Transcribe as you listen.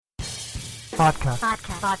Vodka.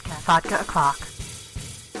 Vodka o'clock.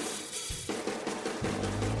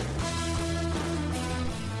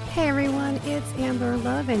 Hey everyone, it's Amber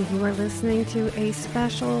Love, and you are listening to a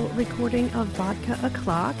special recording of Vodka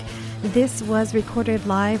O'Clock. This was recorded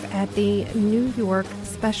live at the New York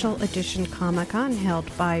Special Edition Comic-Con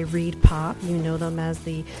held by Reed Pop. You know them as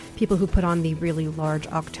the people who put on the really large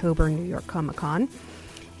October New York Comic-Con.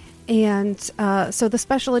 And so the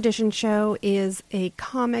Special Edition show is a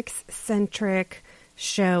comics-centric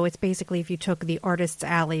show. It's basically if you took the Artist's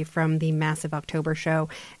Alley from the massive October show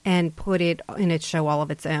and put it in its show all of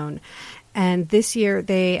its own. And this year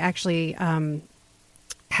they actually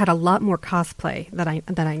had a lot more cosplay that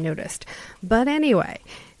I noticed. But anyway,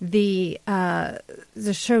 the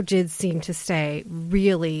show did seem to stay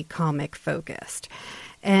really comic focused.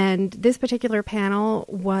 And this particular panel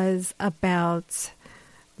was about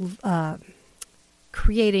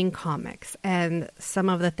creating comics and some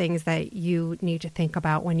of the things that you need to think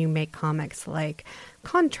about when you make comics, like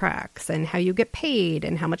contracts and how you get paid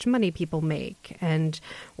and how much money people make and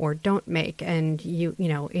or don't make, and you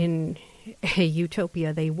know, in a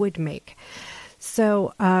utopia they would make.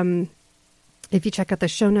 So if you check out the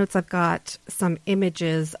show notes, I've got some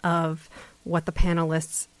images of what the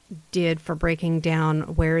panelists did for breaking down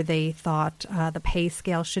where they thought the pay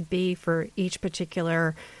scale should be for each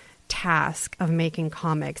particular task of making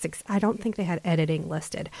comics. I don't think they had editing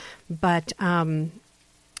listed, but a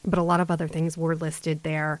lot of other things were listed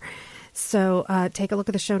there. So take a look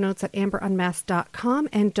at the show notes at amberunmasked.com,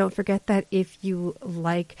 and don't forget that if you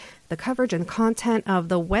like the coverage and content of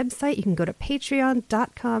the website, you can go to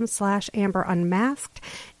patreon.com/amberunmasked,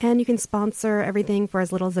 and you can sponsor everything for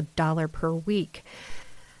as little as $1 per week.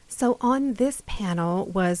 So on this panel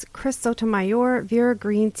was Chris Sotomayor, Vera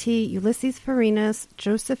Greentea, Ulysses Farinas,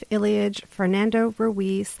 Joseph Iliage, Fernando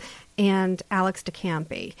Ruiz, and Alex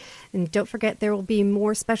DeCampi. And don't forget, there will be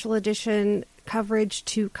more special edition coverage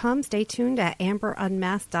to come. Stay tuned at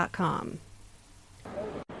amberunmasked.com.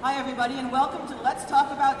 Hi, everybody, and welcome to Let's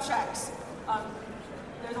Talk About Checks.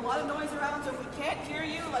 There's a lot of noise around, so if we can't hear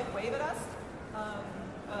you, wave at us.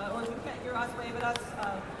 Or if you can't hear us, wave at us.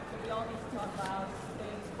 We all need to talk loud.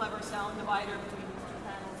 Clever sound divider between the two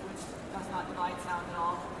panels, which does not divide sound at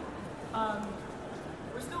all.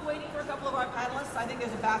 We're still waiting for a couple of our panelists. I think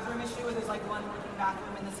there's a bathroom issue where there's one working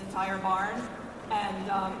bathroom in this entire barn, and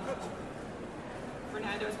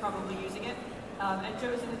Fernando's probably using it, and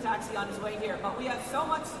Joe's in a taxi on his way here. But we have so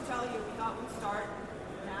much to tell you, we thought we'd start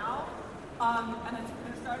now, and I'm going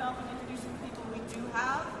to start off with introducing the people we do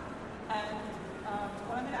have, and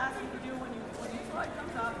what I'm going to ask you to do when your slide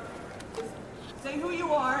comes up is say who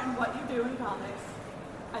you are and what you do in comics,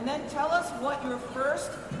 and then tell us what your first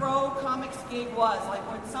pro comics gig was, like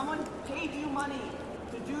when someone paid you money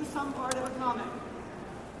to do some part of a comic,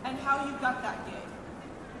 and how you got that gig.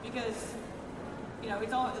 Because,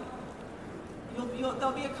 it's all,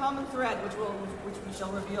 there'll be a common thread which we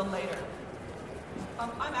shall reveal later.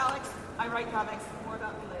 I'm Alex, I write comics, more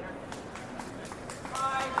about me later.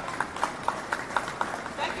 Bye.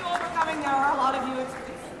 Thank you all for coming. There are a lot of you. It's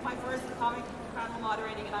my first comic panel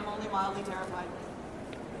moderating, and I'm only mildly terrified.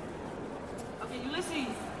 Okay,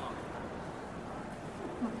 Ulysses.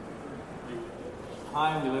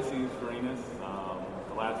 Hi, I'm Ulysses Farinas.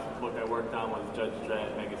 The last book I worked on was Judge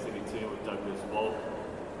Dredd, Mega City 2 with Douglas Wolfe.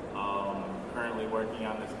 Currently working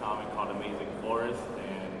on this comic called Amazing Forest,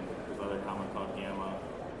 and this other comic called Gamma.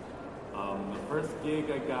 The first gig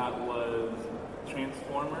I got was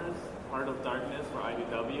Transformers, Heart of Darkness for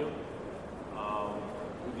IDW.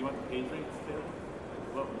 Do you want the page rates too?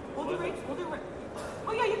 We'll do rates.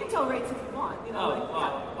 Oh yeah, you can tell rates if you want. Wait, do I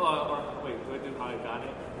do how I got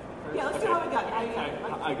it? First? Yeah, let's do how we got it. I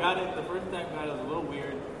got it. The first time I got it was a little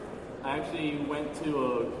weird. I actually went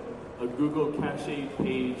to a Google Cache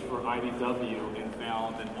page for IDW and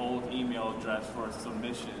found an old email address for a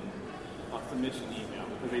submission email,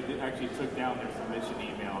 because they actually took down their submission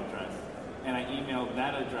email address. And I emailed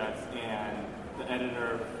that address, and the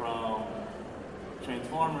editor from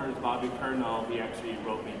Transformers, Bobby Curnow, he actually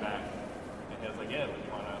wrote me back. And he was like, yeah, do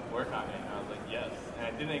you want to work on it? And I was like, yes. And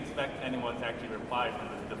I didn't expect anyone to actually reply from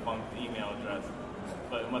this defunct email address,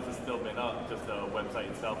 but it must have still been up, just the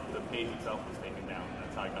website itself, the page itself was taken down.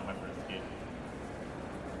 That's how I got my first gig.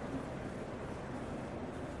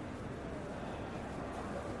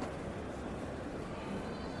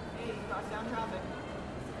 Hey, cross down traffic.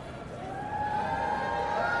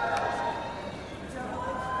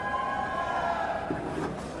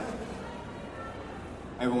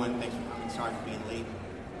 Everyone, thanks for coming. Sorry for being late.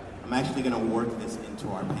 I'm actually going to work this into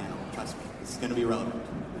our panel. Trust me, this is going to be relevant.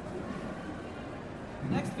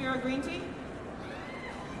 Next, Vera Greentea.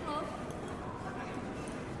 Hello.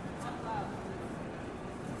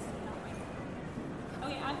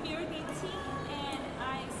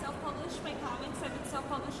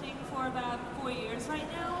 self-publishing for about 4 years right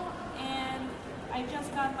now, and I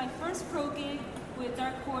just got my first pro gig with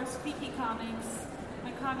Dark Horse PP Comics.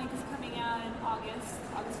 My comic is coming out in August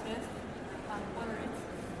 5th. Order it.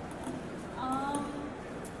 How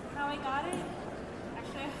I got it?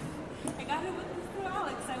 Actually, I got it through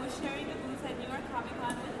Alex. I was sharing a booth at New York Comic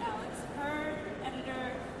Con with Alex. Her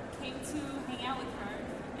editor came to hang out with her,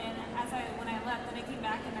 and when I left, then I came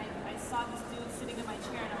back and I saw this dude sitting in my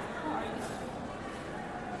chair, and I was like, who are you?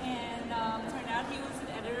 And turned out he was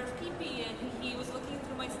an editor of PP, and he was looking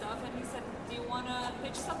through my stuff, and he said, do you want to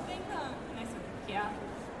pitch something? And I said, yeah.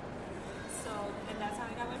 And that's how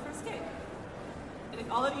I got my first gig. And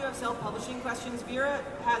if all of you have self-publishing questions, Vera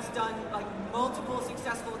has done like multiple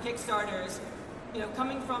successful Kickstarters. You know,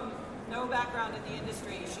 coming from no background in the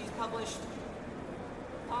industry, she's published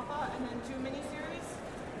Papa and then 2 miniseries.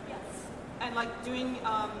 Yes. And like doing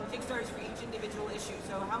Kickstarters for each individual issue.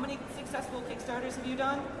 So how many successful Kickstarters have you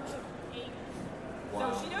done? 8.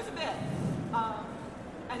 Wow. So she knows a bit.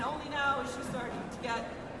 And only now is she starting to get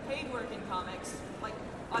paid work in comics, like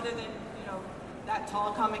other than, you know, that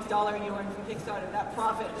tall comics dollar you earn from Kickstarter, that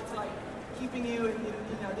profit that's like keeping you in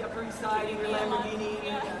the Upper East Side in your Lamborghini.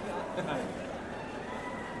 Yeah. Okay.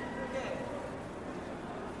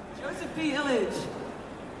 Joseph P. Illidge.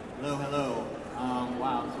 Hello, hello.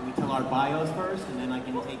 Wow, so we tell our bios first, and then I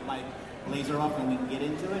can take my blazer off and we can get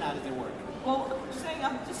into it? How does it work? Well,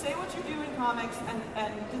 just say what you do in comics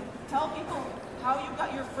and just tell people how you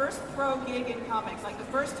got your first pro gig in comics, like the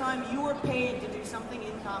first time you were paid to do something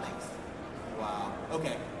in comics. Wow.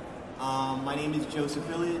 Okay. My name is Joseph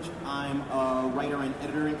Illidge. I'm a writer and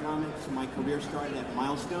editor in comics. My career started at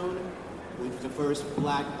Milestone, which was the first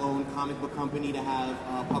black-owned comic book company to have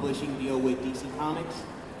a publishing deal with DC Comics.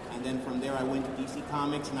 And then from there I went to DC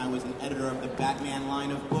Comics and I was an editor of the Batman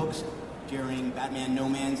line of books during Batman No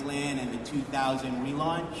Man's Land and the 2000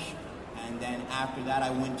 relaunch. And then after that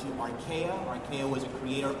I went to Archaea. Archaea was a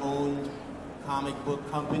creator-owned comic book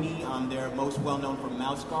company. They're most well known for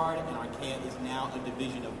Mouse Guard, and Archaea is now a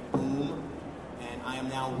division of Boom. And I am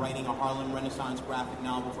now writing a Harlem Renaissance graphic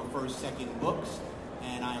novel for First Second Books,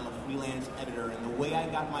 and I am a freelance editor. And the way I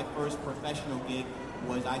got my first professional gig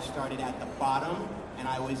was I started at the bottom, and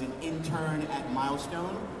I was an intern at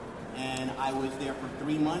Milestone, and I was there for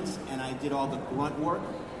 3 months, and I did all the grunt work.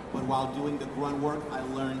 But while doing the grunt work, I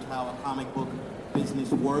learned how a comic book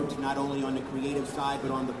business worked, not only on the creative side,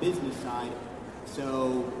 but on the business side.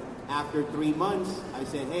 So after 3 months, I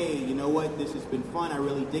said, hey, you know what, this has been fun, I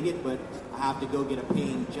really dig it, but I have to go get a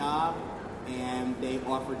paying job, and they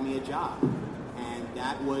offered me a job. And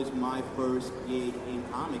that was my first gig in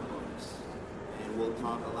comic books. And we'll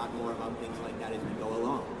talk a lot more about things like that as we go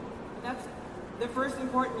along. That's the first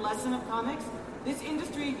important lesson of comics. This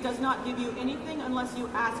industry does not give you anything unless you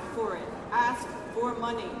ask for it. Ask for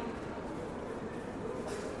money.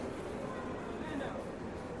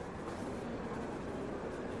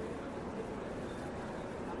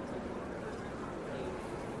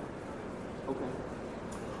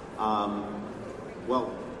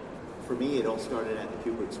 Well, for me, it all started at the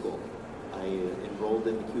Kubrick School. I enrolled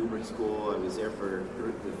in the Kubrick School. I was there for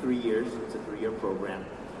 3 years. It's a 3-year program.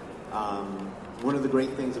 One of the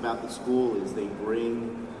great things about the school is they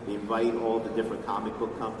invite all the different comic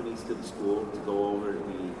book companies to the school to go over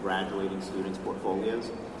the graduating students' portfolios.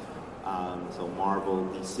 So Marvel,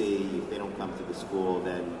 DC, if they don't come to the school,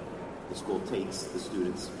 then the school takes the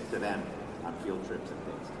students to them on field trips and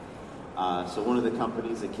things. So one of the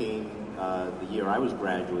companies that came the year I was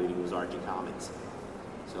graduating was Archie Comics.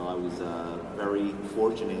 So I was very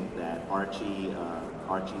fortunate that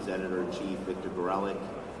Archie's editor-in-chief, Victor Gorelick,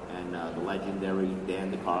 and the legendary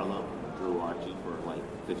Dan DeCarlo, who drew Archie for like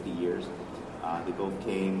 50 years, they both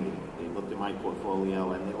came, they looked at my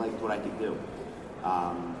portfolio, and they liked what I could do.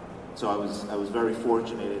 So I was very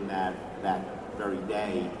fortunate in that very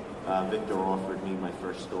day, Victor offered me my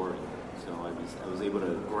first story. So I was able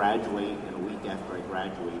to graduate, and a week after I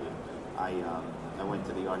graduated, I went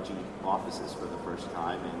to the Archie offices for the first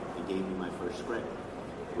time, and they gave me my first script,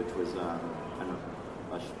 which was kind of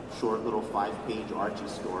a short little 5-page Archie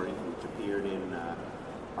story, which appeared in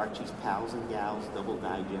Archie's Pals and Gals Double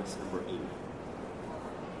Digest number 8.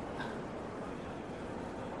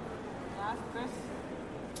 Chris?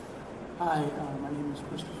 Hi, my name is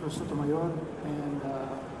Christopher Sotomayor, and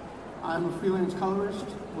I'm a freelance colorist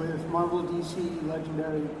with Marvel, DC,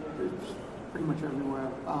 Legendary, it's pretty much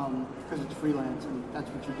everywhere, because it's freelance and that's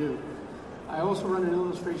what you do. I also run an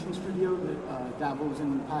illustration studio that dabbles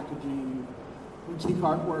in packaging boutique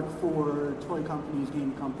artwork for toy companies,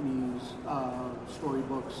 game companies,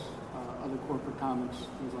 storybooks, other corporate comics,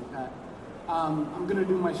 things like that. I'm going to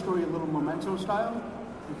do my story a little Memento style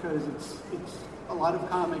because it's a lot of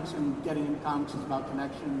comics, and getting into comics is about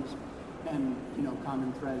connections and, you know,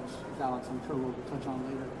 common threads, as Alex, I'm sure we'll touch on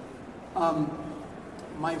later.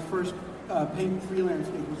 My first paid freelance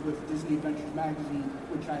gig was with Disney Adventures Magazine,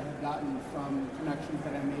 which I had gotten from connections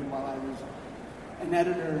that I made while I was an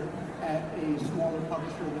editor at a smaller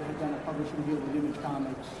publisher that had done a publishing deal with Image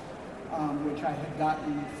Comics, which I had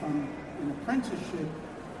gotten from an apprenticeship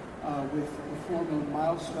with the former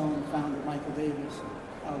Milestone founder, Michael Davis,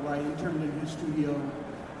 where I interned in his studio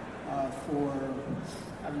for,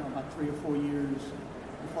 I don't know, about 3 or 4 years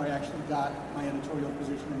before I actually got my editorial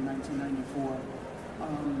position in 1994.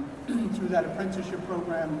 Through that apprenticeship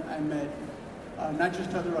program, I met not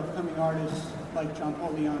just other upcoming artists like John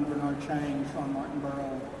Paul Leon, Bernard Chang, Sean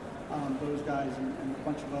Martinborough, those guys, and a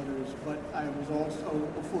bunch of others, but I was also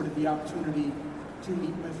afforded the opportunity to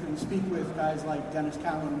meet with and speak with guys like Dennis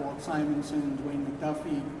Cowan, Walt Simonson, Dwayne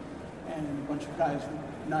McDuffie, and a bunch of guys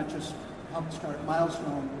who not just helped start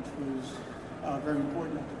Milestone, which was very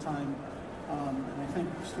important at the time, and I think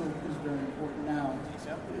still is very important now.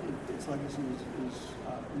 Its legacy is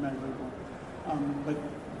immeasurable. But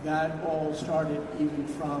that all started even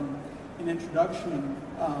from an introduction.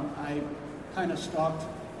 I kind of stalked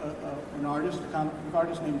an artist, a comic book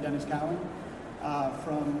artist named Dennis Cowan,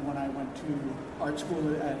 from when I went to art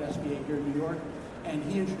school at SBA here in New York, and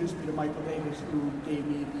he introduced me to Michael Davis, who gave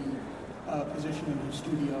me the position in his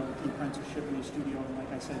studio, the apprenticeship in his studio, and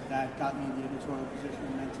like I said, that got me the editorial position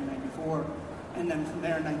in 1994, and then from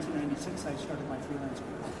there in 1996 I started my freelance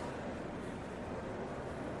career.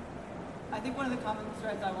 I think one of the common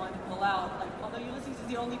threads I wanted to pull out, like, although Ulysses is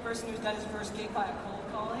the only person who's got his first gig by a cold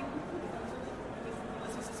calling,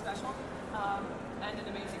 Ulysses is special, and an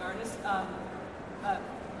amazing artist.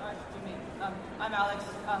 I'm Alex.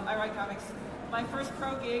 I write comics. My first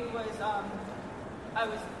pro gig was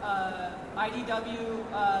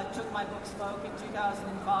IDW took my book Smoke in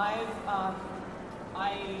 2005.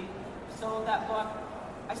 I sold that book.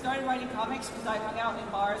 I started writing comics because I hung out in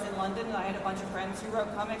bars in London, and I had a bunch of friends who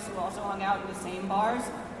wrote comics who also hung out in the same bars.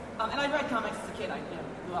 And I read comics as a kid. I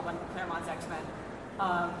grew up on Claremont's X-Men.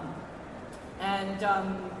 I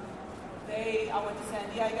went to San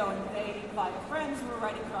Diego, and they invited friends who were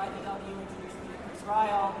writing for IDW, introduced me to Chris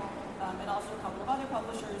Ryle, and also a couple of other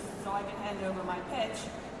publishers, so I could hand over my pitch.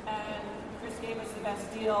 And Chris gave us the best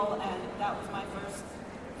deal, and that was my first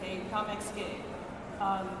paid comics gig.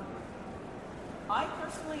 I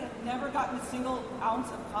personally have never gotten a single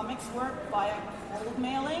ounce of comics work via cold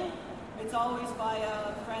mailing. It's always by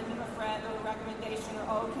a friend of a friend, or a recommendation, or,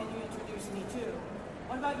 oh, can you introduce me to?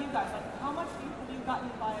 What about you guys? Like, how much have you gotten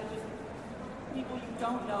via just people you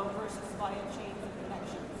don't know versus via chains of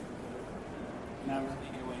connections? Never.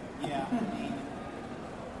 Yeah.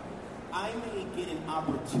 I may get an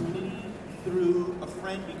opportunity through a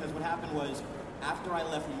friend, because what happened was, after I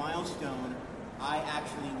left Milestone, I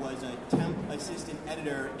actually was a temp assistant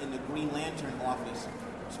editor in the Green Lantern office.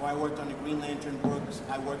 So I worked on the Green Lantern books,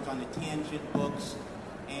 I worked on the Tangent books,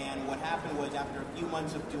 and what happened was, after a few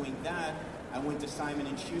months of doing that, I went to Simon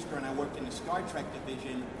 & Schuster and I worked in the Star Trek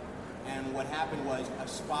division, and what happened was a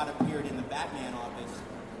spot appeared in the Batman office,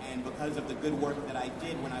 and because of the good work that I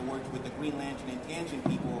did when I worked with the Green Lantern and Tangent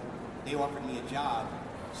people, they offered me a job.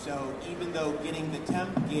 So even though getting the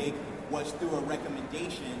temp gig was through a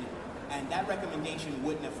recommendation, and that recommendation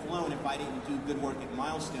wouldn't have flown if I didn't do good work at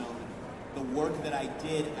Milestone, the work that I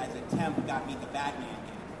did as a temp got me the Batman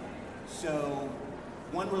gig. So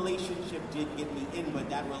one relationship did get me in, but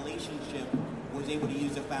that relationship was able to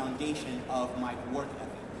use the foundation of my work ethic.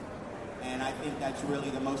 And I think that's really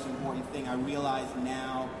the most important thing. I realize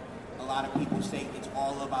now a lot of people say it's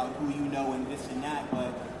all about who you know and this and that,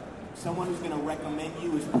 but someone who's going to recommend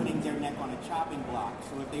you is putting their neck on a chopping block.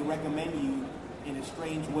 So if they recommend you in a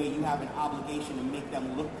strange way, you have an obligation to make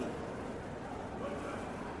them look good.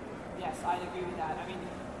 Yes, I'd agree with that. I mean,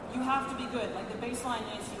 you have to be good. Like, the baseline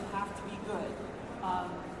is you have to be good.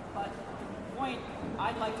 But the point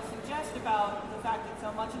I'd like to suggest about the fact that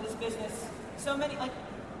so much of this business, so many, like,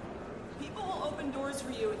 people will open doors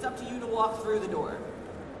for you. It's up to you to walk through the door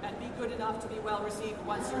and be good enough to be well received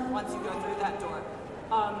once you go through that door.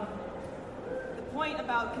 The point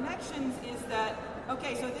about connections is that,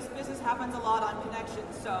 okay, so this business happens a lot on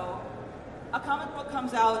connections. So a comic book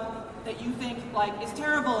comes out that you think like is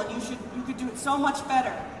terrible and you could do it so much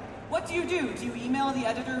better. What do? Do you email the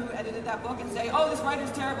editor who edited that book and say, oh, this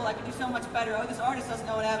writer's terrible, I could do so much better. Oh, this artist doesn't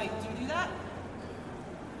know what having. Do you do that?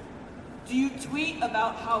 Do you tweet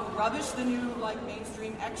about how rubbish the new like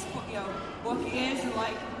mainstream book is, and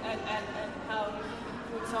how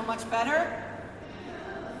you do it so much better?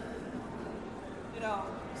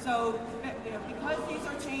 So because these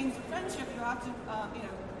are chains of friendship, you have to,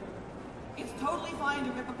 it's totally fine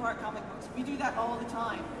to rip apart comic books. We do that all the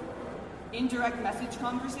time. Indirect message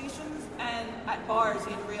conversations and at bars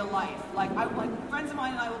in real life. Like friends of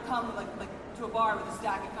mine and I will come like to a bar with a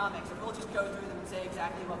stack of comics, and we'll just go through them and say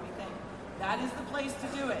exactly what we think. That is the place to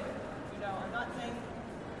do it. I'm not saying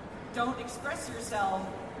don't express yourself.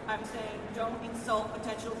 I'm saying don't insult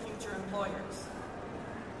potential future employers.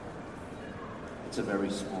 It's a very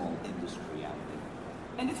small industry out there.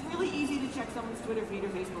 And it's really easy to check someone's Twitter feed or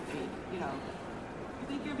Facebook feed. You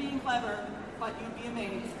think you're being clever, but you'd be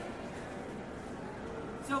amazed.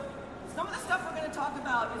 So some of the stuff we're going to talk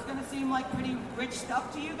about is going to seem like pretty rich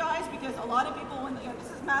stuff to you guys, because a lot of people,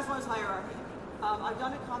 this is Maslow's hierarchy. I've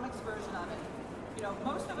done a comics version of it.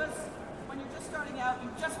 Most of us, when you're just starting out, you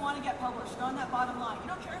just want to get published. You're on that bottom line. You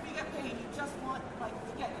don't care if you get paid. You just want to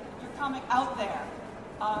get your comic out there.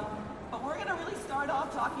 But we're going to really start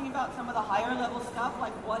off talking about some of the higher level stuff,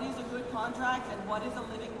 like what is a good contract and what is a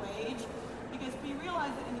living wage. Because we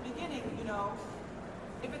realize that in the beginning,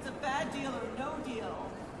 if it's a bad deal or no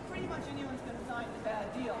deal, pretty much anyone's going to sign the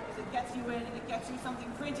bad deal because it gets you in and it gets you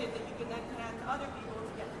something printed that you can then hand to other people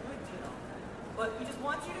to get the good deal. But we just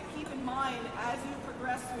want you to keep in mind as you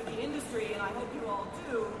progress through the industry, and I hope you all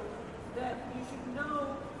do, that you should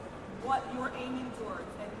know what you're aiming towards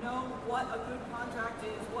and know what a good contract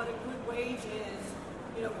is, what a good wage is,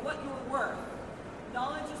 what you're worth.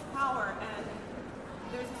 Knowledge is power, and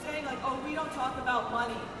there's a saying like, oh, we don't talk about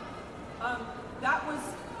money. That was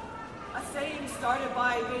a saying started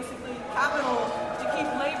by basically capital to keep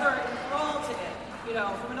labor enthralled in it.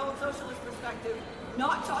 From an old socialist perspective,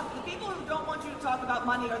 the people who don't want you to talk about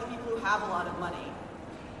money are the people who have a lot of money.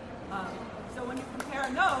 So when you compare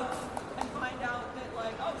notes and find out that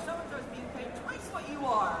so-and-so's being paid twice what you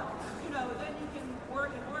are, then you can work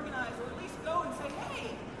and organize, or at least go and say,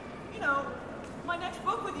 hey, my next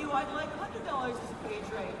book with you, I'd like $100 as a page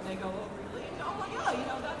rate. And they go, oh, really? And well, yeah,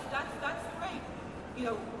 that's great.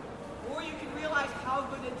 Or you can realize how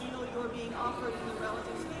good a deal you're being offered in the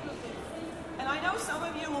relative scheme of things. And I know some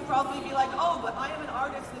of you will probably be like, oh, but I am an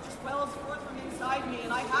artist that just wells forth from inside me,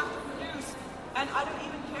 and I have to produce, and I don't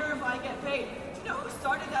even care if I get paid. Do you know who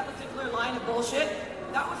started that particular line of bullshit?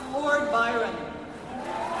 That was Lord Byron.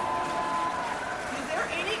 Is there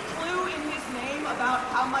any clue in his name about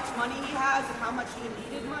how much money he has and how much he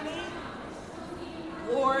needed money?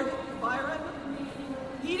 Lord Byron?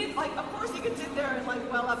 He didn't, of course he could sit there and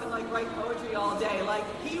well up and write poetry all day.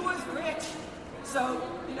 He was rich. So,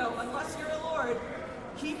 unless you're a lord,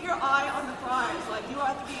 keep your eye on the prize. You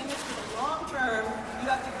have to be in this for the long term. You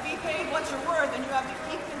have to be paid what you're worth, and you have to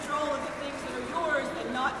keep control of the things that are yours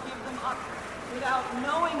and not give them up without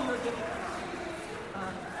knowing you're giving them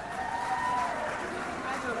up.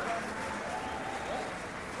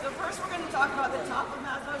 So first we're going to talk about the top of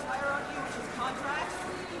Maslow's hierarchy, which is contracts.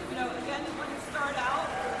 Again, when you start out,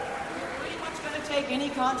 you're pretty much going to take any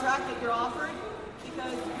contract that you're offered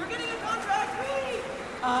because you're getting a contract,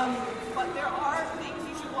 but there are things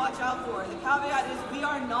you should watch out for. The caveat is we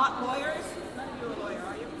are not lawyers. None of you are a lawyer,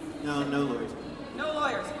 are you? No lawyers. No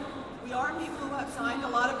lawyers. We are people who have signed a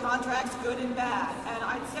lot of contracts, good and bad. And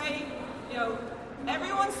I'd say,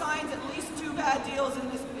 everyone signs at least 2 bad deals in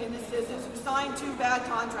this business. You sign 2 bad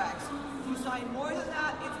contracts. If you sign more than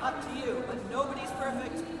that, it's up to you. But nobody's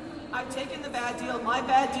perfect. I've taken the bad deal. My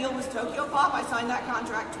bad deal was Tokyo Pop. I signed that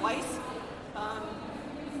contract twice.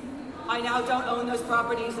 I now don't own those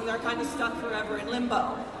properties, and they're kind of stuck forever in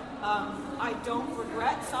limbo. I don't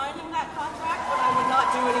regret signing that contract, but I would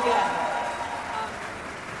not do it again.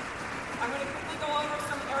 I'm going to quickly go over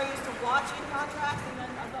some areas to watch in contracts, and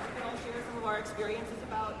then I thought we could all share some of our experiences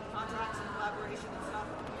about contracts and collaboration and stuff.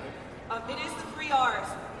 It is the 3 R's: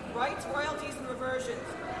 rights, royalties, and reversions.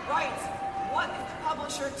 Rights. What is the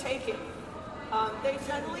publisher taking? They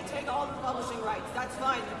generally take all the publishing rights. That's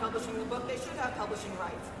fine. They're publishing the book. They should have publishing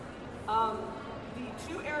rights.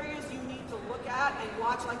 The 2 areas you need to look at and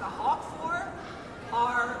watch like a hawk for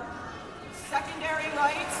are secondary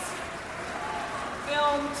rights,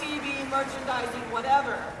 film, TV, merchandising,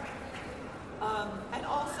 whatever. And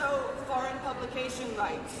also foreign publication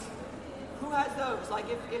rights. Who has those?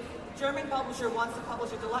 If a German publisher wants to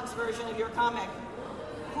publish a deluxe version of your comic,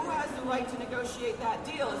 who has the right to negotiate that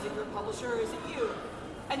deal? Is it your publisher or is it you?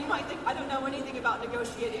 And you might think, I don't know anything about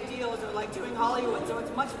negotiating deals or doing Hollywood, so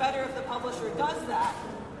it's much better if the publisher does that.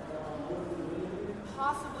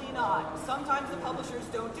 Possibly not. Sometimes the publishers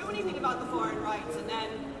don't do anything about the foreign rights, and then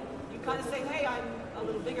you kind of say, hey, I'm a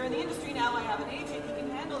little bigger in the industry now, I have an agent, he can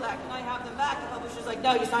handle that, can I have them back? The publisher's like,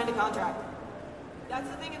 no, you signed a contract. That's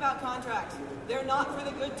the thing about contracts. They're not for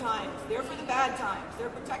the good times. They're for the bad times. They're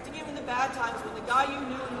protecting you in the bad times when the guy you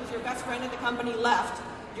knew who was your best friend at the company left.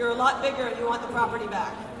 You're a lot bigger and you want the property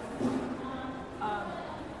back.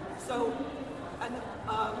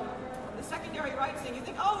 The secondary rights thing, you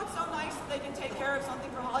think, oh, it's so nice that they can take care of something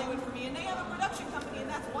for Hollywood for me, and they have a production company, and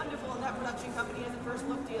that's wonderful, and that production company has a first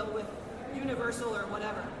look deal with Universal or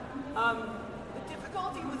whatever. The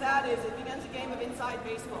difficulty with that is it begins a game of inside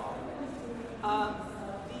baseball. The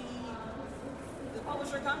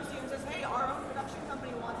publisher comes to you and says, hey, our own production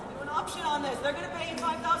company wants to do an option on this. They're going to pay you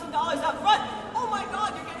 $5,000 up front. Oh my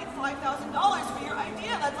God, you're getting $5,000 for your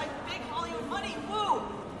idea. That's like big Hollywood money. Woo!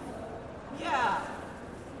 Yeah.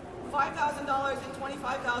 $5,000 and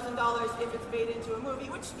 $25,000 if it's made into a movie,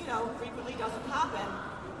 which, frequently doesn't happen.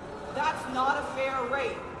 That's not a fair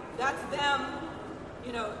rate. That's them,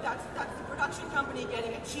 that's the production company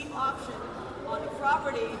getting a cheap option on a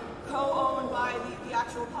property co-owned by the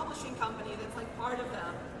actual publishing company that's like part of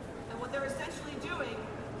them. And what they're essentially doing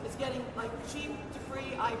is getting like cheap to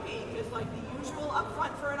free IP, because like the usual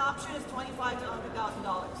upfront for an option is $25,000 to $100,000.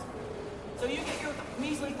 So you get your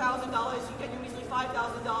measly $1,000, you get your measly $5,000,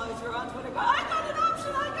 you're on Twitter, I got an option.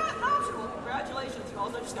 Well, congratulations, you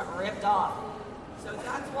also just got ripped off. So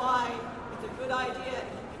that's why it's a good idea if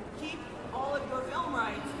you can keep all of your film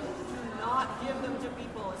rights, do not give them to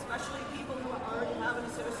people, especially people who already have an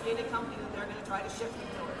associated company that they're going to try to shift you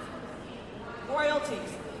towards.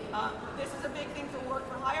 Royalties. This is a big thing for work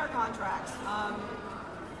for hire contracts.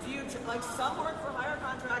 Some work for hire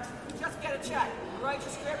contracts, you just get a check. You write your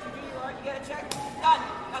script, you do your art, you get a check, done.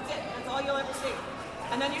 That's it. That's all you'll ever see.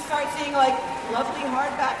 And then you start seeing like lovely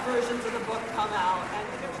hardback versions of the book come out, and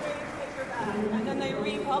the trade paperback, and then they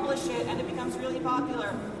republish it, and it becomes really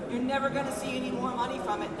popular. You're never going to see any more money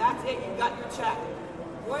from it. That's it. You got your check.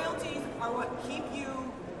 Royalties are what keep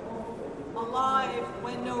you alive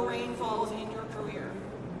when no rain falls in your career.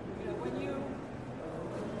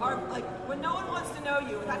 When no one wants to know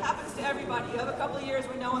you, and that happens to everybody. You have a couple of years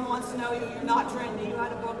when no one wants to know you, you're not trendy, you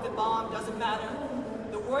had a book that bombed, doesn't matter.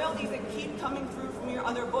 The royalties that keep coming through from your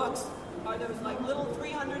other books are those like little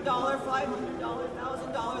 $300, $500,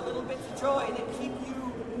 $1,000 little bits of joy that keep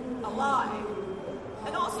you alive.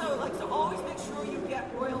 And also, so always make sure you get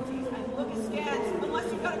royalties and look askance, unless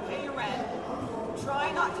you've got to pay your rent.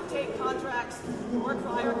 Try not to take contracts, work for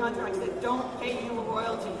hire contracts that don't pay you a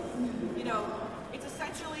royalty. It's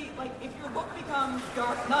essentially like if your book becomes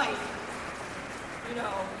Dark Knight,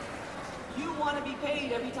 you want to be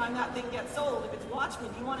paid every time that thing gets sold. If it's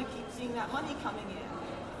Watchmen, you want to keep seeing that money coming in.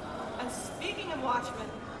 And speaking of Watchmen,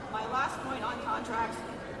 my last point on contracts,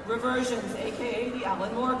 reversions, aka the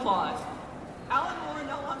Alan Moore clause. Alan Moore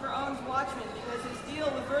no longer owns Watchmen because his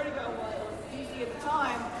deal with Vertigo was, DC at the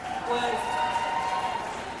time, was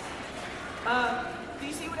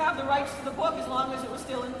DC would have the rights to the book as long as it was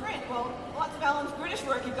still in print. Well, lots of Alan's British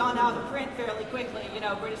work had gone out of print fairly quickly.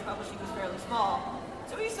 British publishing was fairly small.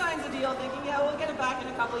 So he signs a deal thinking, we'll get it back in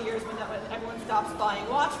a couple of years when everyone stops buying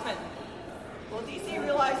Watchmen. Well, DC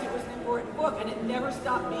realized it was an important book, and it never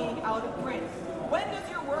stopped being out of print. When does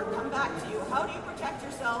your work come back to you? How do you protect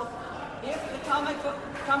yourself if the comic book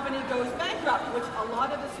company goes bankrupt, which a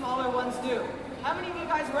lot of the smaller ones do? How many of you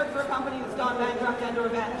guys work for a company that's gone bankrupt and or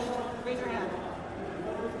vanished? Raise your hand.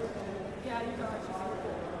 Yeah, you guys.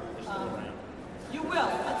 You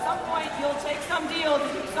will. At some point, you'll take some deal to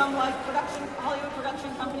do some Hollywood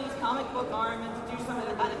production company's comic book arm and to do some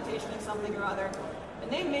adaptation of something or other.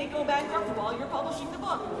 And they may go bankrupt while you're publishing the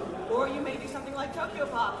book. Or you may do something like Tokyo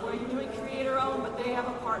Pop, where you're doing creator-owned, but they have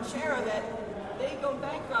a part share of it. They go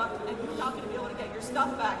bankrupt, and you're not going to be able to get your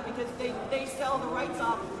stuff back because they sell the rights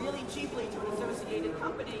off really cheaply to an associated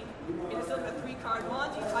company in a sort of a 3-card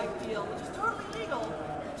Monty type deal, which is totally legal,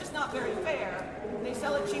 just not very fair. They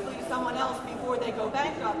sell it cheaply to someone else before they go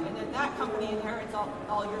bankrupt, and then that company inherits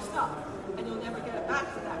all your stuff, and you'll never get it back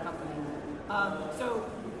from that company. So,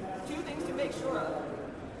 2 things to make sure of.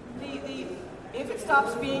 The if it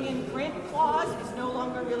stops being in print clause is no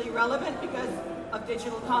longer really relevant because of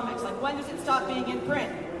digital comics. Like, when does it stop being in print?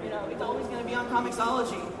 It's always going to be on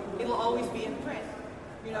Comixology. It'll always be in print.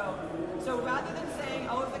 So rather than saying,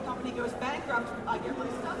 if the company goes bankrupt, I get my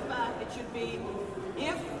stuff back, it should be,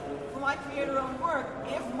 if, for my creator-owned work,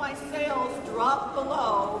 if my sales drop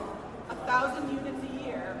below 1,000 units a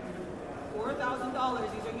year, or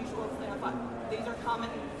 $1,000, these are usual, these are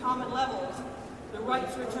common levels, the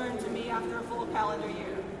rights return to me after a full calendar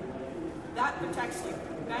year. That protects you.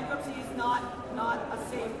 Bankruptcy is not a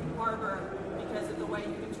safe harbor because of the way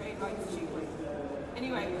you can trade rights cheaply.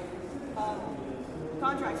 Anyway,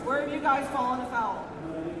 contracts. Where have you guys fallen afoul?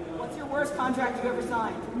 What's your worst contract you ever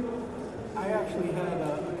signed? I actually had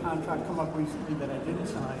a contract come up recently that I didn't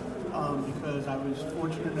sign because I was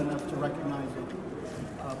fortunate enough to recognize it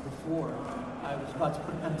before I was about to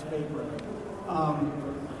put pen to paper.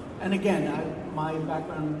 And again, my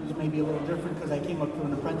background is maybe a little different because I came up through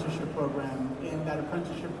an apprenticeship program. In that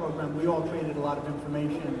apprenticeship program, we all traded a lot of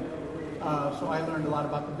information. So I learned a lot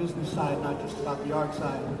about the business side, not just about the art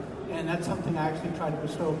side. And that's something I actually try to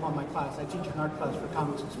bestow upon my class. I teach an art class for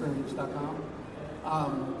comicsexperience.com.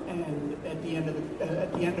 And at the end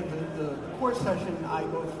of the course session, I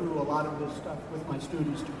go through a lot of this stuff with my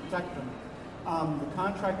students to protect them. The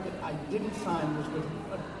contract that I didn't sign was with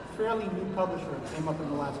a fairly new publisher. It came up in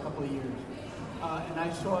the last couple of years. And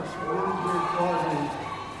I saw some really weird clauses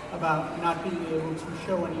about not being able to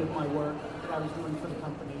show any of my work that I was doing for the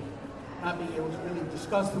company, not being able to really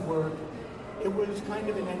discuss the work. It was kind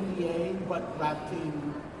of an NDA, but wrapped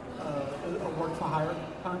in a work-for-hire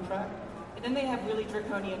contract. And then they have really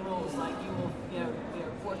draconian rules, like you will,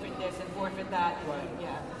 forfeit this and forfeit that. Right.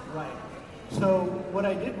 Yeah. Right. So what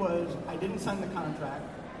I did was I didn't sign the contract,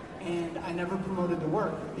 and I never promoted the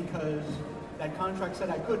work because that contract said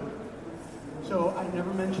I couldn't. So I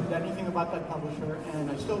never mentioned anything about that publisher, and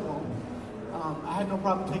I still won't. I had no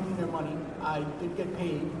problem taking their money. I did get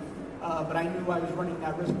paid, but I knew I was running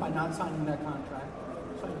that risk by not signing that contract.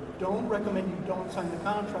 So I don't recommend you don't sign the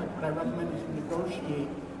contract, but I recommend you negotiate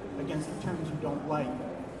against the terms you don't like.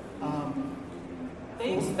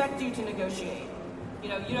 They expect you to negotiate. You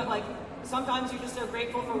don't like, sometimes you're just so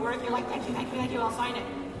grateful for work, you're like, thank you, I'll sign it.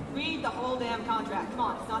 Read the whole damn contract. Come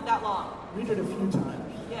on, it's not that long. Read it a few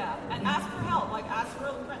times. Yeah, and ask for help. Like, ask for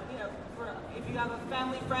a friend, for if you have a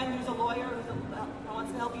family friend who's a lawyer who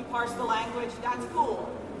wants to help you parse the language, that's cool.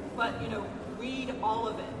 But, read all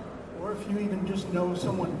of it. Or if you even just know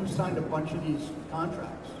someone who signed a bunch of these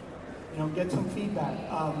contracts, get some feedback.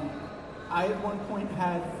 I at one point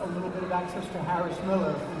had a little bit of access to Harris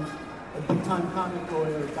Miller, who's a big-time comic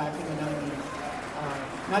lawyer back in the 90s.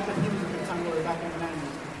 Not that he was a big-time lawyer back in the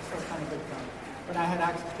 90s, but he's still kind of big time. But I had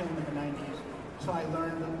access to him in the 90s. So I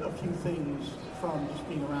learned a few things from just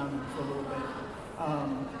being around him for a little bit.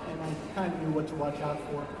 And I kind of knew what to watch out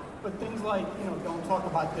for. But things like, don't talk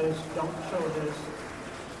about this, don't show this.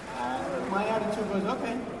 My attitude was,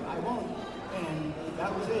 okay, I won't. And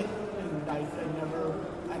that was it. And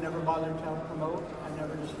I never bothered to help promote. I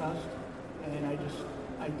never discussed. And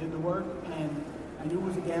I did the work. And I knew it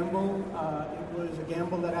was a gamble. It was a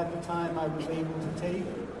gamble that at the time I was able to take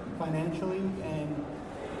financially. And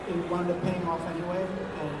it wound up paying off anyway.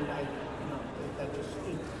 And I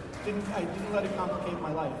didn't let it complicate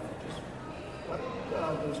my life.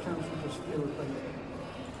 Those terms they were crazy.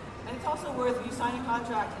 And it's also worth, you sign a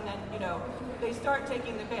contract and then, they start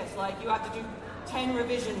taking the piss. Like, you have to do 10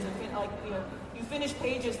 revisions. You finish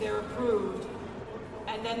pages, they're approved.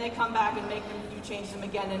 And then they come back and you change them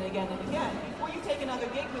again and again and again. Before you take another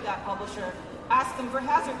gig with that publisher, ask them for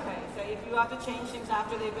hazard pay. Say, if you have to change things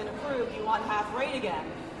after they've been approved, you want half rate again.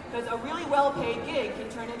 Because a really well-paid gig can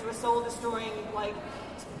turn into a soul-destroying,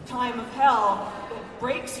 time of hell that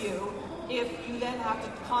breaks you if you then have to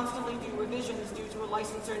constantly do revisions due to a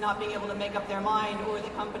licensor not being able to make up their mind, or the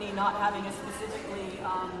company not having a specifically,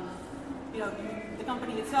 the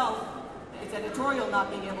company itself, its editorial not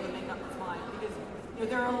being able to make up its mind. Because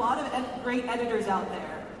there are a lot of great editors out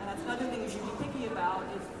there, and that's another thing you should be picky about,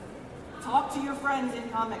 is talk to your friends in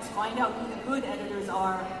comics, find out who the good editors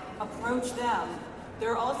are, approach them.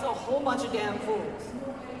 There are also a whole bunch of damn fools.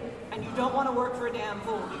 And you don't want to work for a damn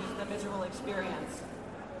fool because of the miserable experience.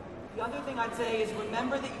 The other thing I'd say is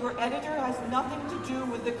remember that your editor has nothing to do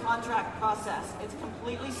with the contract process. It's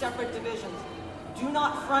completely separate divisions. Do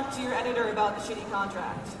not front to your editor about the shitty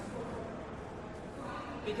contract.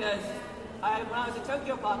 Because when I was at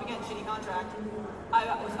Tokyo Pop, again, shitty contract, I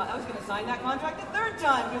was going to sign that contract a third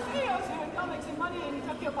time because, hey, I was doing comics and money in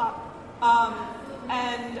Tokyo Pop.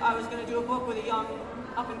 And I was going to do a book with a young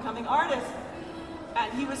up-and-coming artist.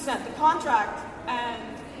 And he was sent the contract, and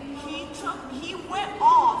he went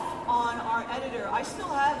off on our editor. I still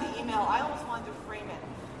have the email. I almost wanted to frame it.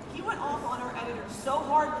 He went off on our editor so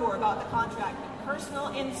hardcore about the contract, and personal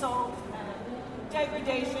insults and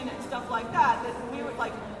degradation and stuff like that, that we were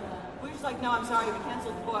just like, no, I'm sorry, we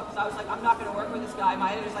canceled the book. So I was like, I'm not going to work with this guy.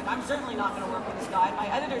 My editor's like, I'm certainly not going to work with this guy. My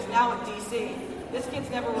editor's now at DC. This kid's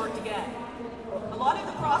never worked again. A lot of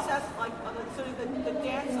the process, sort of the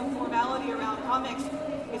dance of formality around comics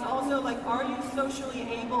is also are you socially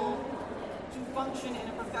able to function in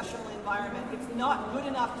a professional environment? It's not good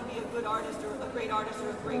enough to be a good artist or a great artist or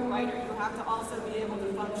a great writer. You have to also be able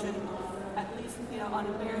to function at least, on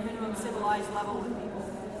a bare minimum civilized level with people.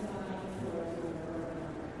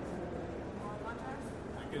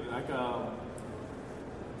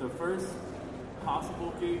 The first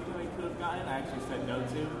possible gig that I could have gotten, I actually said no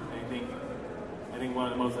to. I think one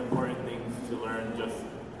of the most important things to learn just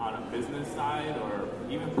on a business side or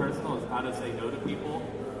even personal is how to say no to people.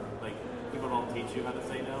 Like, people don't teach you how to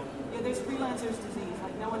say no. Yeah, there's freelancer's disease.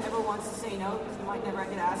 Like, no one ever wants to say no because you might never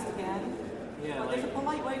get asked again. Yeah, but there's a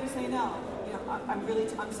polite way to say no. You know,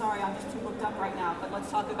 I'm sorry, I'm just too booked up right now, but let's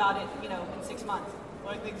talk about it, you know, in 6 months.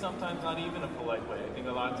 Well, I think sometimes not even a polite way. I think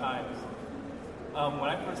a lot of times, when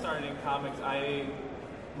I first started in comics,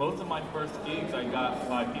 most of my first gigs I got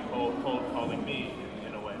by people cold calling me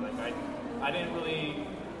in a way. Like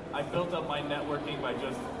I built up my networking by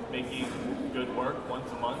just making good work once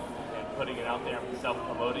a month and putting it out there,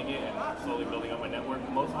 self-promoting it, and slowly building up my network.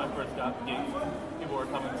 Most of my first gigs, people were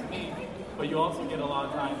coming to me, but you also get a lot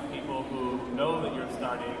of times people who know that you're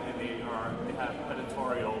starting and they have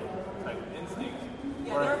editorial type of instincts.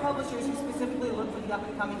 Yeah, there are publishers who specifically look for the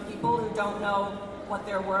up-and-coming people who don't know what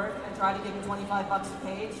they're worth and try to give them $25 a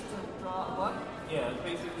page to draw a book. Yeah,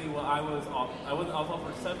 basically what I was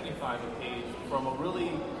offered $75 a page from a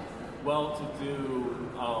really well-to-do,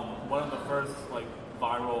 one of the first like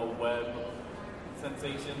viral web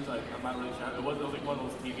sensations. I'm not really sure. It was like one of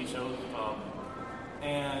those TV shows.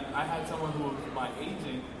 And I had someone who was my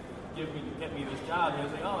agent get me this job. He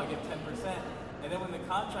was like, oh, I get 10%. And then when the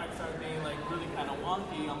contract started being like really kind of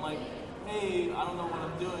wonky, I'm like, hey, I don't know what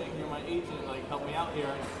I'm doing. You're my agent. Like, help me out here.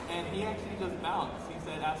 And he actually just bounced. He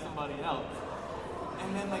said, ask somebody else.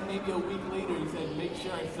 And then like maybe a week later, he said, make sure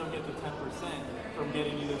I still get the 10% from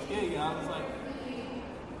getting you this gig. And I was like,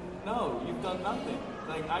 no, you've done nothing.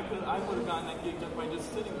 Like I would have gotten that gig just by just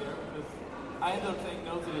sitting there because I ended up saying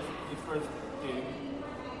no to this first gig.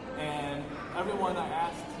 And everyone I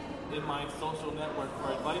asked in my social network for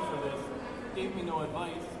advice for this gave me no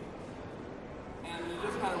advice. And you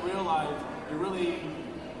just kind of realize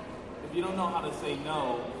if you don't know how to say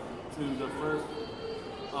no to the first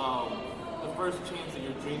chance that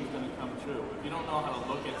your dream is going to come true, if you don't know how to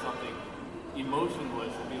look at something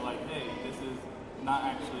emotionless and be like, hey, this is not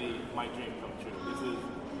actually my dream come true. This is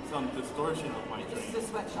some distortion of my dream. This is a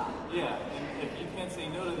sweatshop. Yeah, and if you can't say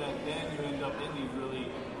no to that, then you end up in these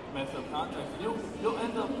really messed up contracts. And you'll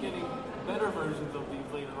end up getting better versions of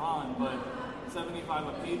these later on, but $75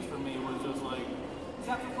 a page for me was just like... Is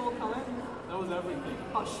that for full color? That was everything.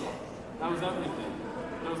 Oh, shit. That was everything.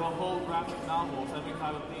 There was a whole graphic novel,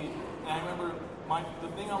 $75 a page. And I remember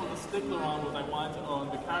the thing I was a stickler on was I wanted to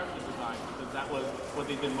own the character design because that was what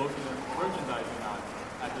they did most of their merchandising on.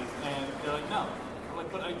 And they're like, no. I'm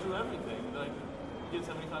like, but I drew everything. They're like, you get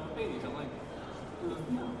 $75 a page. I'm like,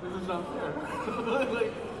 this is not fair.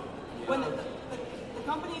 Like, when the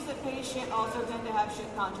companies that pay shit also tend to have shit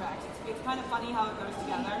contracts. It's kind of funny how it goes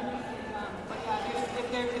together. But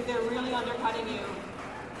yeah, if they're really undercutting you,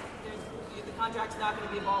 the contract's not going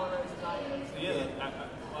to be a ball of roses either. Yeah.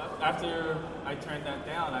 After I turned that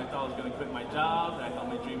down, I thought I was going to quit my job. I thought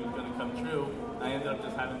my dream was going to come true. I ended up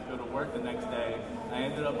just having to go to work the next day. I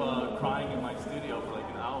ended up crying in my studio for like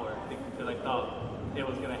an hour because I thought it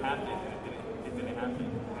was going to happen, and it didn't happen.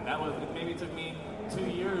 And maybe it took me 2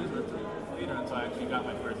 years or 3 years later until I actually got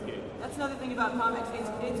my first gig. That's another thing about comics.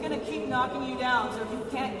 It's going to keep knocking you down. So if you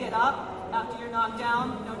can't get up after you're knocked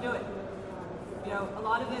down, don't do it. You know, a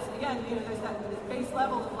lot of this, again, you know, there's this base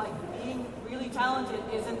level of like being really talented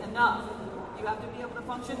isn't enough. You have to be able to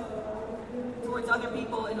function towards other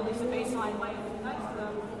people in at least a baseline way and be nice to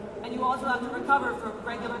them. And you also have to recover from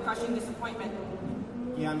regular crushing disappointment.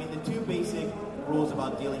 Yeah, I mean, the two basic rules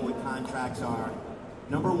about dealing with contracts are,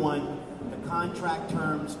 number one, the contract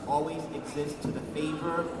terms always exist to the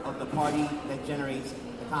favor of the party that generates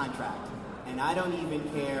the contract. And I don't even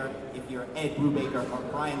care if you're Ed Brubaker or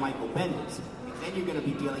Brian Michael Bendis. Then you're going to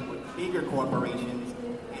be dealing with bigger corporations,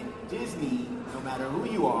 and Disney, no matter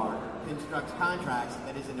who you are, constructs contracts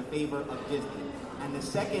that is in the favor of Disney. And the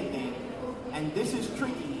second thing, and this is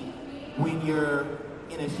tricky when you're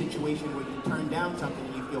in a situation where you turn down something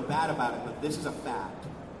and you feel bad about it, but this is a fact.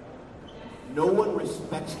 No one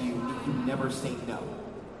respects you if you never say no.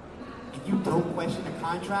 If you don't question a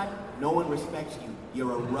contract, no one respects you.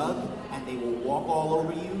 You're a rug, and they will walk all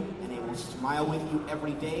over you, and they will smile with you